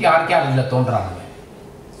பிடிச்சாங்கிறத பற்றி ஆர்கியாலஜியில் தோன்றாங்க.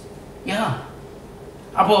 ஏன்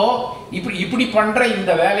அப்போது இப்படி பண்ணுற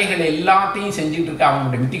இந்த வேலைகள் எல்லாத்தையும் செஞ்சுட்டு இருக்க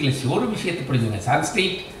அவங்களுடைய மித்திக்கலிஸ்ட். ஒரு விஷயத்தை புரிஞ்சுங்க,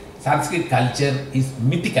 Sanskrit culture is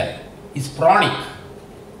mythical, is pranic.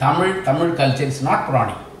 Tamil culture is not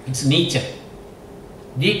pranic, it's nature,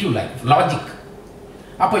 day to life, logic.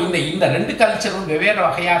 அப்போ இந்த ரெண்டு கல்ச்சரும் வெவ்வேறு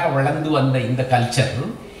வகையாக வளர்ந்து வந்த இந்த கல்ச்சர்,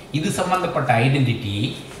 இது சம்மந்தப்பட்ட ஐடென்டிட்டி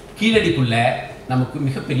கீழடிக்குள்ளே நமக்கு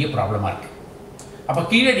மிகப்பெரிய ப்ராப்ளமாக இருக்குது. அப்போ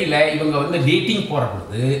கீழடியில் இவங்க டேட்டிங் போகிற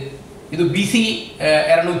பொழுது இது பிசி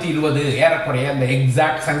 220 ஏறக்குறைய அந்த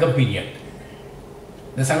எக்ஸாக்ட் சங்கம் பீரியட்.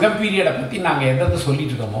 இந்த சங்கம் பீரியடை பற்றி நாங்கள் எதாவது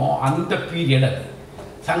சொல்லிட்டு இருக்கோமோ அந்த பீரியட் அது.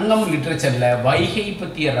 சங்கம் லிட்ரேச்சரில் வைகை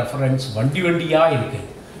பற்றிய ரெஃபரன்ஸ் வண்டியாக இருக்குது.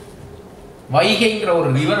 வைகைங்கிற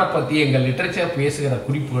ஒரு ரிவரை பற்றி எங்கள் லிட்ரேச்சர் பேசுகிற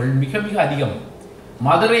குறிப்புகள் மிக மிக அதிகம்.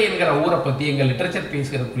 மதுரை என்கிற ஊரை பற்றி எங்கள் லிட்ரேச்சர்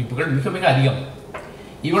பேசுகிற குறிப்புகள் மிக மிக அதிகம்.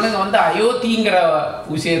 இவனுங்க அயோத்திங்கிற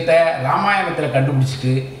விஷயத்தை ராமாயணத்தில்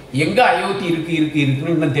கண்டுபிடிச்சிட்டு எங்கே அயோத்தி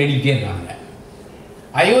இருக்குன்னு இன்னும் தேடிக்கிட்டே இருக்காங்க.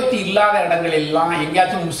 அயோத்தி இல்லாத இடங்கள் எல்லாம்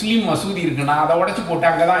எங்கேயாச்சும் முஸ்லீம் மசூதி இருக்குன்னா அதை உடச்சி போட்டு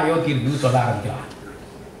அங்கே தான் அயோத்தி இருக்குன்னு சொல்ல ஆரம்பிக்கிறான்.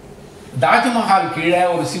 தாஜ்மஹால் கீழே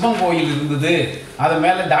ஒரு சிவன் கோயில் இருந்தது, அதை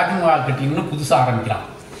மேலே தாஜ்மஹால் கட்டின்னு புதுசாக ஆரம்பிக்கிறான்.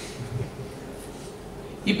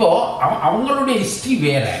 இப்போது அவங்களுடைய ஹிஸ்ட்ரி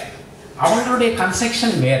வேறு, அவங்களுடைய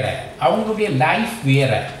கன்ஸ்ட்ரக்ஷன் வேறு, அவங்களுடைய லைஃப்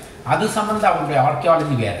வேறு, அது சம்மந்த அவங்களுடைய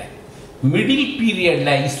ஆர்கியாலஜி வேறு. மிடில்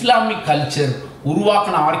பீரியடில் இஸ்லாமிக் கல்ச்சர்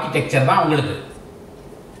உருவாக்கின ஆர்கிடெக்சர் தான் அவங்களுக்கு.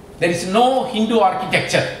 There is no Hindu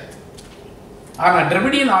architecture. ஆனால்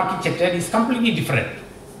Dravidian architecture is completely different.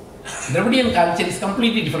 Dravidian culture is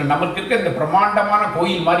completely different. நமக்கு இருக்க இந்த பிரம்மாண்டமான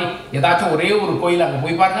கோயில் மாதிரி ஏதாச்சும் ஒரே ஒரு கோயில் அங்கே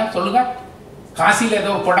போய் பாருங்க, சொல்லுங்கள். காசியில்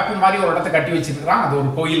ஏதோ ஒரு குடப்பு மாதிரி ஒரு இடத்த கட்டி வச்சுருக்கிறான், அது ஒரு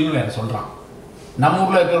கோயில்னு வேறு சொல்கிறான். நம்ம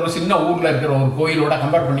ஊரில் இருக்கிற ஒரு சின்ன ஊரில் இருக்கிற ஒரு கோயிலோட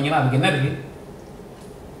கம்பேர் பண்ணிங்கன்னா அதுக்கு என்ன இருக்குது?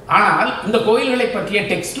 ஆனால் இந்த கோயில்களை பற்றிய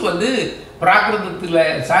டெக்ஸ்ட் பிராகிருதத்தில்,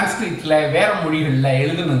 சான்ஸ்கிரிட்டில், வேறு மொழிகளில்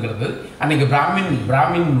எழுதுனுங்கிறது அன்றைக்கி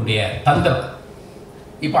பிராமினுடைய தந்திரம்.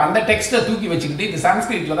 இப்போ அந்த டெக்ஸ்ட்டை தூக்கி வச்சுக்கிட்டு இது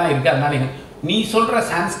சான்ஸ்கிரிட்டில் தான் இருக்குது, அதனால நீ சொல்கிற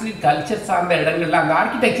சான்ஸ்கிரிட் கல்ச்சர் சார்ந்த இடங்கள்ல அந்த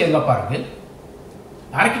ஆர்கிடெக்சர் எங்கப்பா இருக்குது?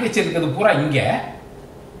 ஆர்கிடெக்சர் இருக்கிறது பூரா இங்கே,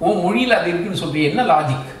 உன் மொழியில் அது இருக்குதுன்னு சொல்கிற என்ன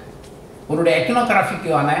லாஜிக்? உன்னுடைய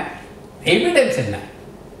எக்கனோகிராஃபிக்கான எவிடன்ஸ் என்ன?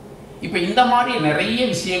 இப்போ இந்த மாதிரி நிறைய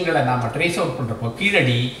விஷயங்களை நாம் ட்ரேஸ் அவுட் பண்ணுறப்போ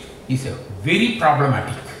கீழடி இஸ் வெரி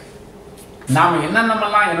ப்ராப்ளமேட்டிக். நாம்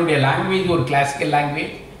என்னென்னமெல்லாம் என்னுடைய லாங்குவேஜ் ஒரு கிளாசிக்கல்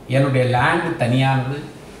லாங்குவேஜ், என்னுடைய லேண்டு தனியானது,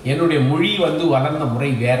 என்னுடைய மொழி வளர்ந்த முறை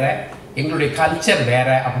வேறு, எங்களுடைய கல்ச்சர்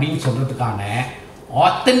வேறு அப்படின்னு சொல்கிறதுக்கான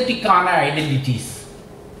ஆத்தென்டிக்கான ஐடென்டிட்டிஸ்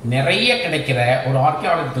நிறைய கிடைக்கிற ஒரு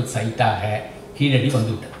ஆர்கியாலஜிக்கல் சைட்டாக கீழடி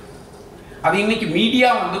வந்துவிட்டது. அது இன்றைக்கி மீடியா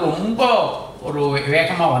ரொம்ப ஒரு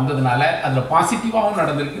வேகமாக வந்ததுனால அதில் பாசிட்டிவாகவும்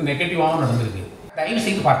நடந்திருக்கு, நெகட்டிவாகவும் நடந்திருக்கு. தயவு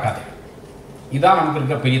செய்து பார்க்காது. இதுதான் நமக்கு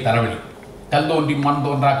இருக்கிற பெரிய தலைவலி. கல் தோன்றி மண்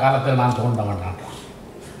தோன்றா காலத்தில் நான் தோன்றவன்றான்.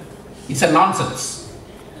 It's a nonsense.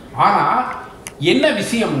 ஆனால் என்ன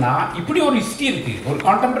விஷயம்னா இப்படி ஒரு ஹிஸ்ட்ரி இருக்குது, ஒரு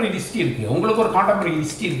கான்டெம்பரரி ஹிஸ்ட்ரி இருக்குது, உங்களுக்கு ஒரு கான்டெம்பரரி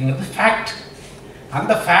ஹிஸ்ட்ரி இருக்குங்கிறது ஃபேக்ட்.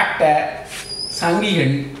 அந்த ஃபேக்டை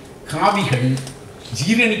சங்கிகள், காவிகள்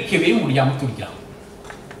ஜீரணிக்கவே முடியாமல் துடிக்கலாம்.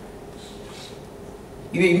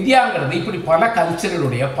 இது இந்தியாங்கிறது இப்படி பல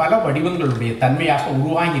கல்ச்சர்களுடைய பல வடிவங்களுடைய தன்மையாக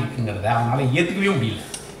உருவாகி இருக்குங்கிறத அவனால் ஏற்றுக்கவே முடியல.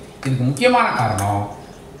 இதுக்கு முக்கியமான காரணம்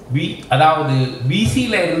அதாவது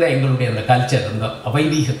பிசியில் இருந்த எங்களுடைய அந்த கல்ச்சர், இந்த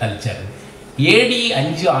வைதீக கல்ச்சர் AD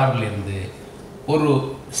 5-6 ஒரு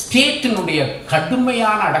ஸ்டேட்டினுடைய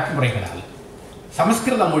கடுமையான அடக்குமுறைகளால்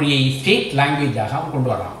சமஸ்கிருத மொழியை ஸ்டேட் லாங்குவேஜாக அவன்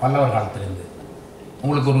கொண்டு வரான் பல்லவர் காலத்திலேருந்து.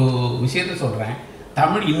 உங்களுக்கு ஒரு விஷயத்தை சொல்கிறேன்,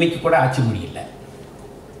 தமிழ் இன்னைக்கு கூட ஆட்சி மொழி இல்லை.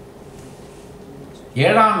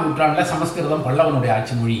 7ஆம் நூற்றாண்டில் சமஸ்கிருதம் பல்லவனுடைய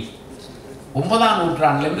ஆட்சி மொழி. 9ஆம்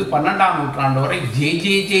நூற்றாண்டுலேருந்து 12ஆம் நூற்றாண்டு வரை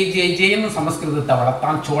ஜேன்னு சமஸ்கிருதத்தை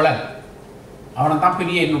வளர்த்தான் சோழன். அவனை தான்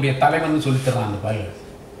பெரிய என்னுடைய தலைவன் சொல்லித்தரான் அந்த பயிர்.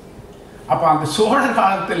 அப்போ அந்த சோழர்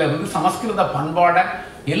காலத்தில் சமஸ்கிருத பண்பாடை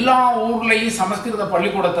எல்லா ஊர்லேயும் சமஸ்கிருத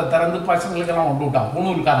பள்ளிக்கூடத்தை திறந்து பசங்களுக்கெல்லாம் கொண்டு விட்டான்.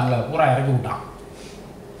 பூணூர்காரங்களை பூரா இறக்கி விட்டான்.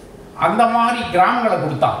 அந்த மாதிரி கிராமங்களை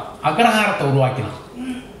கொடுத்தான், அக்ரஹாரத்தை உருவாக்கினான்,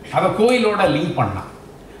 அதை கோயிலோட லிங்க் பண்ணான்.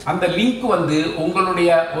 அந்த லிங்க்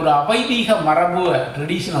உங்களுடைய ஒரு அவைதீக மரபு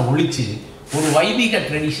ட்ரெடிஷனை ஒழிச்சு ஒரு வைதிக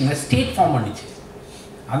ட்ரெடிஷனை ஸ்டேட் ஃபார்ம் பண்ணிச்சு.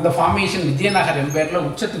 அந்த ஃபார்மேஷன் விஜயநகர் எம்பையரில்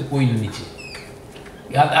உச்சத்துக்கு போய் நின்றுச்சு.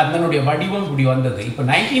 அதனுடைய வடிவம் இப்படி வந்தது. இப்போ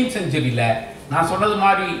 19th செஞ்சுரியில் நான் சொன்னது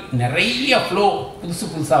மாதிரி நிறைய ஃப்ளோ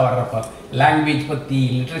புதுசாக வர்றப்ப லாங்குவேஜ் பற்றி,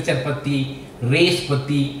 லிட்ரேச்சர் பற்றி, ரேஸ்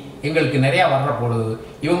பற்றி எங்களுக்கு நிறையா வர்ற பொழுது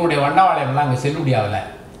இவங்களுடைய வண்டவாளம்லாம் அங்கே செல்லுபடி ஆகலை.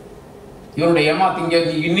 இவருடைய ஏமாத்திங்க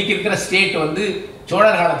இன்றைக்கி இருக்கிற ஸ்டேட் வந்து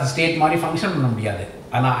சோழர் காலத்து ஸ்டேட் மாதிரி ஃபங்க்ஷன் பண்ண முடியாது.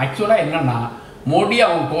 ஆனால் ஆக்சுவலாக என்னென்னா மோடி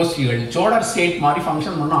அவங்க கோஷ்டிகள் சோழர் ஸ்டேட் மாதிரி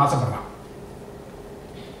ஃபங்க்ஷன் பண்ண ஆசைப்படுறான்.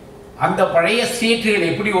 அந்த பழைய ஸ்டேட்டுகள்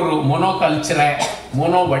எப்படி ஒரு மோனோ கல்ச்சரை,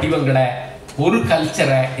 மோனோ வடிவங்களை, ஒரு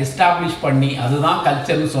கல்ச்சரை எஸ்டாப்ளிஷ் பண்ணி அதுதான்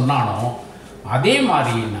கல்ச்சர்னு சொன்னானோ அதே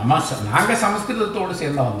மாதிரி நாங்கள் சமஸ்கிருதத்தோடு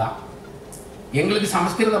சேர்ந்தவன் தான். எங்களுக்கு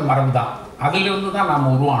சமஸ்கிருத மரபு தான். அதிலிருந்து தான்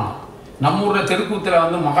நாம் உருவானோம். நம்ம ஊரில் தெருக்கூத்தில்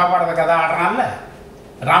வந்து மகாபாரத கதை ஆடுறான்ல,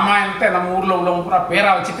 ராமாயணத்தை நம்ம ஊரில் உள்ளவங்க பூரா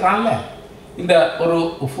பேராக வச்சுக்கிறான்ல. இந்த ஒரு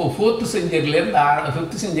 4th செஞ்சுரியிலேருந்து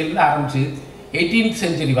 5th செஞ்சுரியிலேருந்து ஆரம்பித்து 18th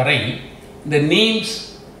செஞ்சுரி வரை இந்த நேம்ஸ்,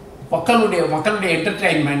 மக்களுடைய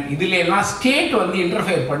என்டர்டெயின்மெண்ட் இதில் எல்லாம் ஸ்டேட் வந்து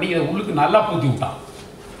இன்டர்ஃபியர் பண்ணி இதை உள்ளுக்கு நல்லா பூத்தி விட்டான்.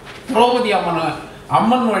 திரௌபதி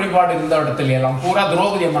அம்மன் வழிபாடு இருந்த இடத்துல எல்லாம் பூரா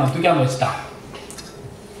திரௌபதி அம்மனை தூக்காமல் வச்சுட்டான்.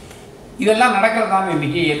 இதெல்லாம் நடக்கிறதான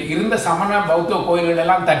இன்றைக்கி இருந்த சமண பௌத்த கோயில்கள்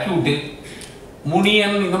எல்லாம் தட்டி விட்டு,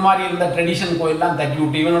 முனியன் இந்த மாதிரி இருந்த ட்ரெடிஷன் கோயிலெலாம் தட்டி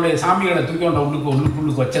விட்டு இவனுடைய சாமிகளை தூக்கி கொண்ட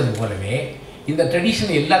உள்ளுக்கு வச்சது போலவே இந்த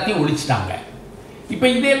ட்ரெடிஷன் எல்லாத்தையும் ஒழிச்சிட்டாங்க. இப்போ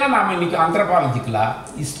இதையெல்லாம் நாம் இன்றைக்கி ஆந்த்ரோபாலஜிக்கலாக,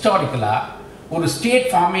 ஹிஸ்டாரிக்கலாக ஒரு ஸ்டேட்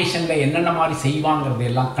ஃபார்மேஷனில் என்னென்ன மாதிரி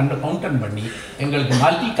செய்வாங்கிறதையெல்லாம் கவுண்டன் பண்ணி எங்களுக்கு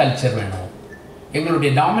மல்டி கல்ச்சர் வேணும்,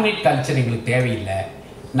 எங்களுடைய டாமினேட் கல்ச்சர் எங்களுக்கு தேவையில்லை,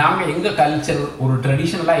 நாங்கள் எங்கள் கல்ச்சர் ஒரு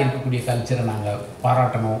ட்ரெடிஷ்னலாக இருக்கக்கூடிய கல்ச்சரை நாங்கள்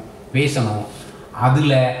பாராட்டணும், பேசணும்.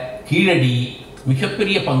 அதில் கீழடி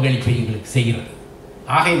மிகப்பெரிய பங்களிப்பை எங்களுக்கு செய்கிறது.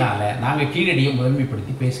 ஆகையினால் நாங்கள் கீழடியை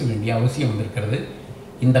முதன்மைப்படுத்தி பேச வேண்டிய அவசியம் வந்திருக்கிறது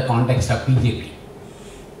இந்த கான்டெக்ஸ்ட் ஆஃப் பிஜேபி.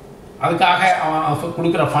 அதுக்காக அவன்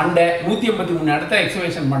கொடுக்குற ஃபண்டை 183 இடத்த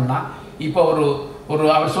எக்ஸிபிஷன் பண்ணால் இப்போ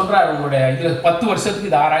அவர் சொல்கிறார், உங்களுடைய இதில் 10 வருஷத்துக்கு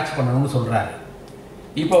இதை ஆராய்ச்சி பண்ணணும்னு சொல்கிறாரு.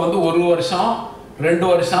 இப்போ வந்து 1 வருஷம் 2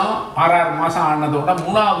 வருஷம் 6 மாதம் ஆனதோட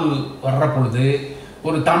 3வது வர்ற பொழுது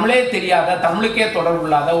ஒரு தமிழே தெரியாத, தமிழுக்கே தொடர்பு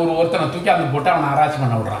இல்லாத ஒருத்தனை தூக்கி அந்த போட்டு அவனை ஆராய்ச்சி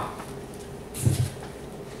பண்ண விடுறான்.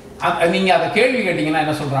 நீங்கள் அதை கேள்வி கேட்டிங்கன்னா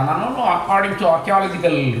என்ன சொல்கிறான்னா, according to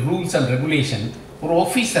archaeological rules and regulation ஒரு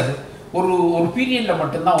ஆஃபீஸர் ஒரு பீரியடில்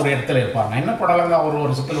மட்டும்தான் ஒரு இடத்துல இருப்பாங்க. என்ன படலங்க ஒரு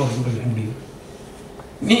வருஷத்தில் ஒரு இருக்க முடியும்?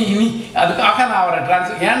 நீ அதுக்காக நான் அவரை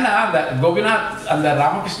ஏன்னா அந்த கோபிநாத், அந்த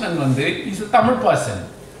ராமகிருஷ்ணன் வந்து இஸ் தமிழ் பர்சன்.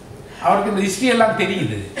 அவருக்கு இந்த ஹிஸ்ட்ரி எல்லாம்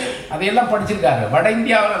தெரியுது, அதையெல்லாம் படிச்சிருக்காரு. வட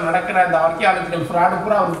இந்தியாவில் நடக்கிற அந்த ஆர்கியாலஜிக்கல் ஃப்ராடு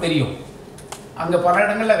பூரா அவருக்கு தெரியும். அங்கே பல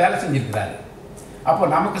இடங்களில் வேலை செஞ்சுருக்கிறாரு. அப்போ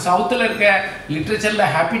நமக்கு சவுத்தில் இருக்க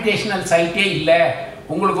லிட்ரேச்சரில் ஹேபிடேஷனல் சைட்டே இல்லை,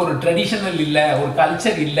 உங்களுக்கு ஒரு ட்ரெடிஷனல் இல்லை, ஒரு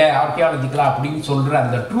கல்ச்சர் இல்லை ஆர்கியாலஜிக்கலாக அப்படின்னு சொல்கிற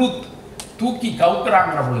அந்த ட்ரூத் தூக்கி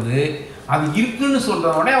கவுக்குறாங்கிற பொழுது அது இருக்குன்னு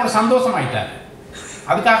சொல்கிறதோட அவர் சந்தோஷமாயிட்டார்.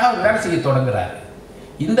 அதுக்காக அவர் வேலை செய்ய தொடங்குறாரு.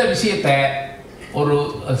 இந்த விஷயத்தை ஒரு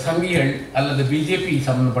சங்கிகள் அல்லது பிஜேபி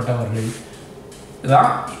சம்மந்தப்பட்டவர்கள் தான்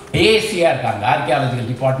ஏஎஸ்சியாக இருக்காங்க, ஆர்கியாலஜிக்கல்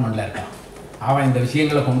டிபார்ட்மெண்ட்டில் இருக்கான், அவன் இந்த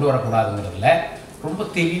விஷயங்களை கொண்டு வரக்கூடாதுங்கிறதுல ரொம்ப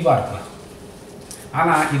தெளிவாக இருக்கலாம்.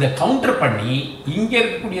 ஆனால் இதை கவுண்டர் பண்ணி இங்கே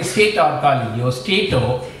இருக்கக்கூடிய ஸ்டேட் ஆர்கியாலஜியோ ஸ்டேட்டோ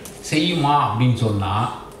செய்யுமா அப்படின்னு சொன்னால்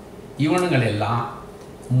இவனுங்களெல்லாம்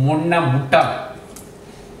முட்டாள்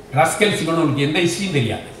ரஸ்கல்ஸ். இவனுக்கு எந்த ஹிஸ்ட்ரியும்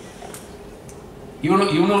தெரியாது.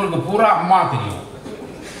 இவனுக்கு பூரா அம்மா தெரியும்.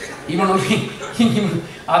 இவனுக்கு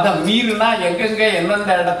அதை மீறினா எங்கெங்கே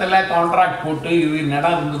எந்தெந்த இடத்துல கான்ட்ராக்ட் போட்டு இது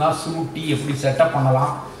நிலம் இருந்துன்னா சுருட்டி எப்படி செட்டப்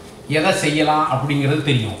பண்ணலாம், எதை செய்யலாம் அப்படிங்கிறது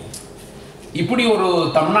தெரியும். இப்படி ஒரு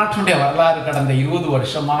தமிழ்நாட்டினுடைய வரலாறு கடந்த 20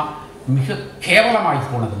 வருஷமாக மிக கேவலமாகி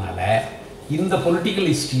போனதுனால இந்த பொலிட்டிக்கல்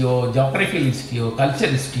ஹிஸ்ட்ரியோ, ஜியோகிராஃபிக்கல் ஹிஸ்ட்ரியோ,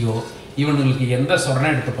 கல்ச்சர் ஹிஸ்ட்ரியோ இவனுங்களுக்கு எந்த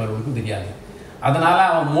சொரணம் எடுத்த பருவத்துக்கும் தெரியாது. அதனால்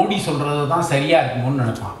அவன் மோடி சொல்கிறது தான் சரியாக இருக்குமோன்னு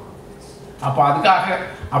நினைப்பான். அப்போ அதுக்காக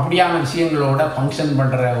அப்படியான விஷயங்களோட ஃபங்க்ஷன்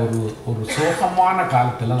பண்ணுற ஒரு சோகமான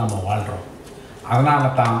காலத்தில் நம்ம வாழ்கிறோம். அதனால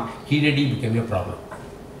தான் கீழடி பிகம் எ ப்ராப்ளம்.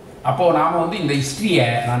 அப்போது நாம் வந்து இந்த ஹிஸ்ட்ரியை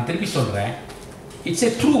நான் திருப்பி சொல்கிறேன், இட்ஸ்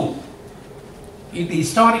எ ட்ரூ. இது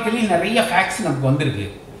ஹிஸ்டாரிக்கலி நிறைய ஃபேக்ட்ஸ் நமக்கு வந்திருக்கு.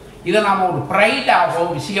 இதை நாம் ஒரு ப்ரைடாகவோ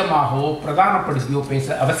விஷயமாகவோ பிரதானப்படுத்தியோ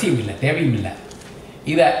பேச அவசியம் இல்லை, தேவையும் இல்லை.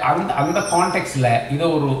 இதை அந்த கான்டெக்ஸ்டில் இதை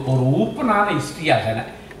ஒரு ஓப்பனான ஹிஸ்ட்ரியாக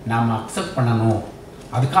நாம் அக்செப்ட் பண்ணணும்.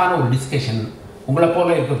 அதுக்கான ஒரு டிஸ்கஷன் உங்களை போல்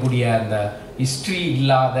இருக்கக்கூடிய அந்த ஹிஸ்ட்ரி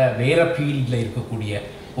இல்லாத வேறு ஃபீல்டில் இருக்கக்கூடிய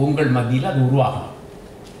உங்கள் மத்தியில் அது உருவாகணும்.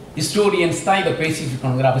 ஹிஸ்டோரியன்ஸ் தான் இதை பேசிகிட்டு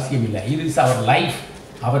இருக்கணுங்கிற அவசியம் இல்லை. இது is our life,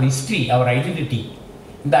 our history, our identity.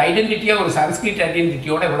 இந்த ஐடென்டிட்டியை ஒரு சன்ஸ்கிரிட்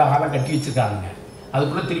ஐடென்டிட்டியோடு இவ்வளோ காலம் கட்டி வச்சுருக்காங்க.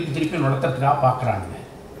 அதுக்குள்ளே திருப்பி நடத்துறதுக்காக பார்க்குறாங்க.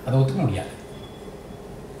 அதை ஒத்துக்க முடியாது.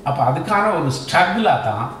 அப்போ அதுக்கான ஒரு ஸ்ட்ரகிளாக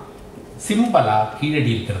தான் சிம்பிளாக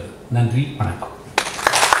கீழடி இருக்கிறது. நன்றி, வணக்கம்.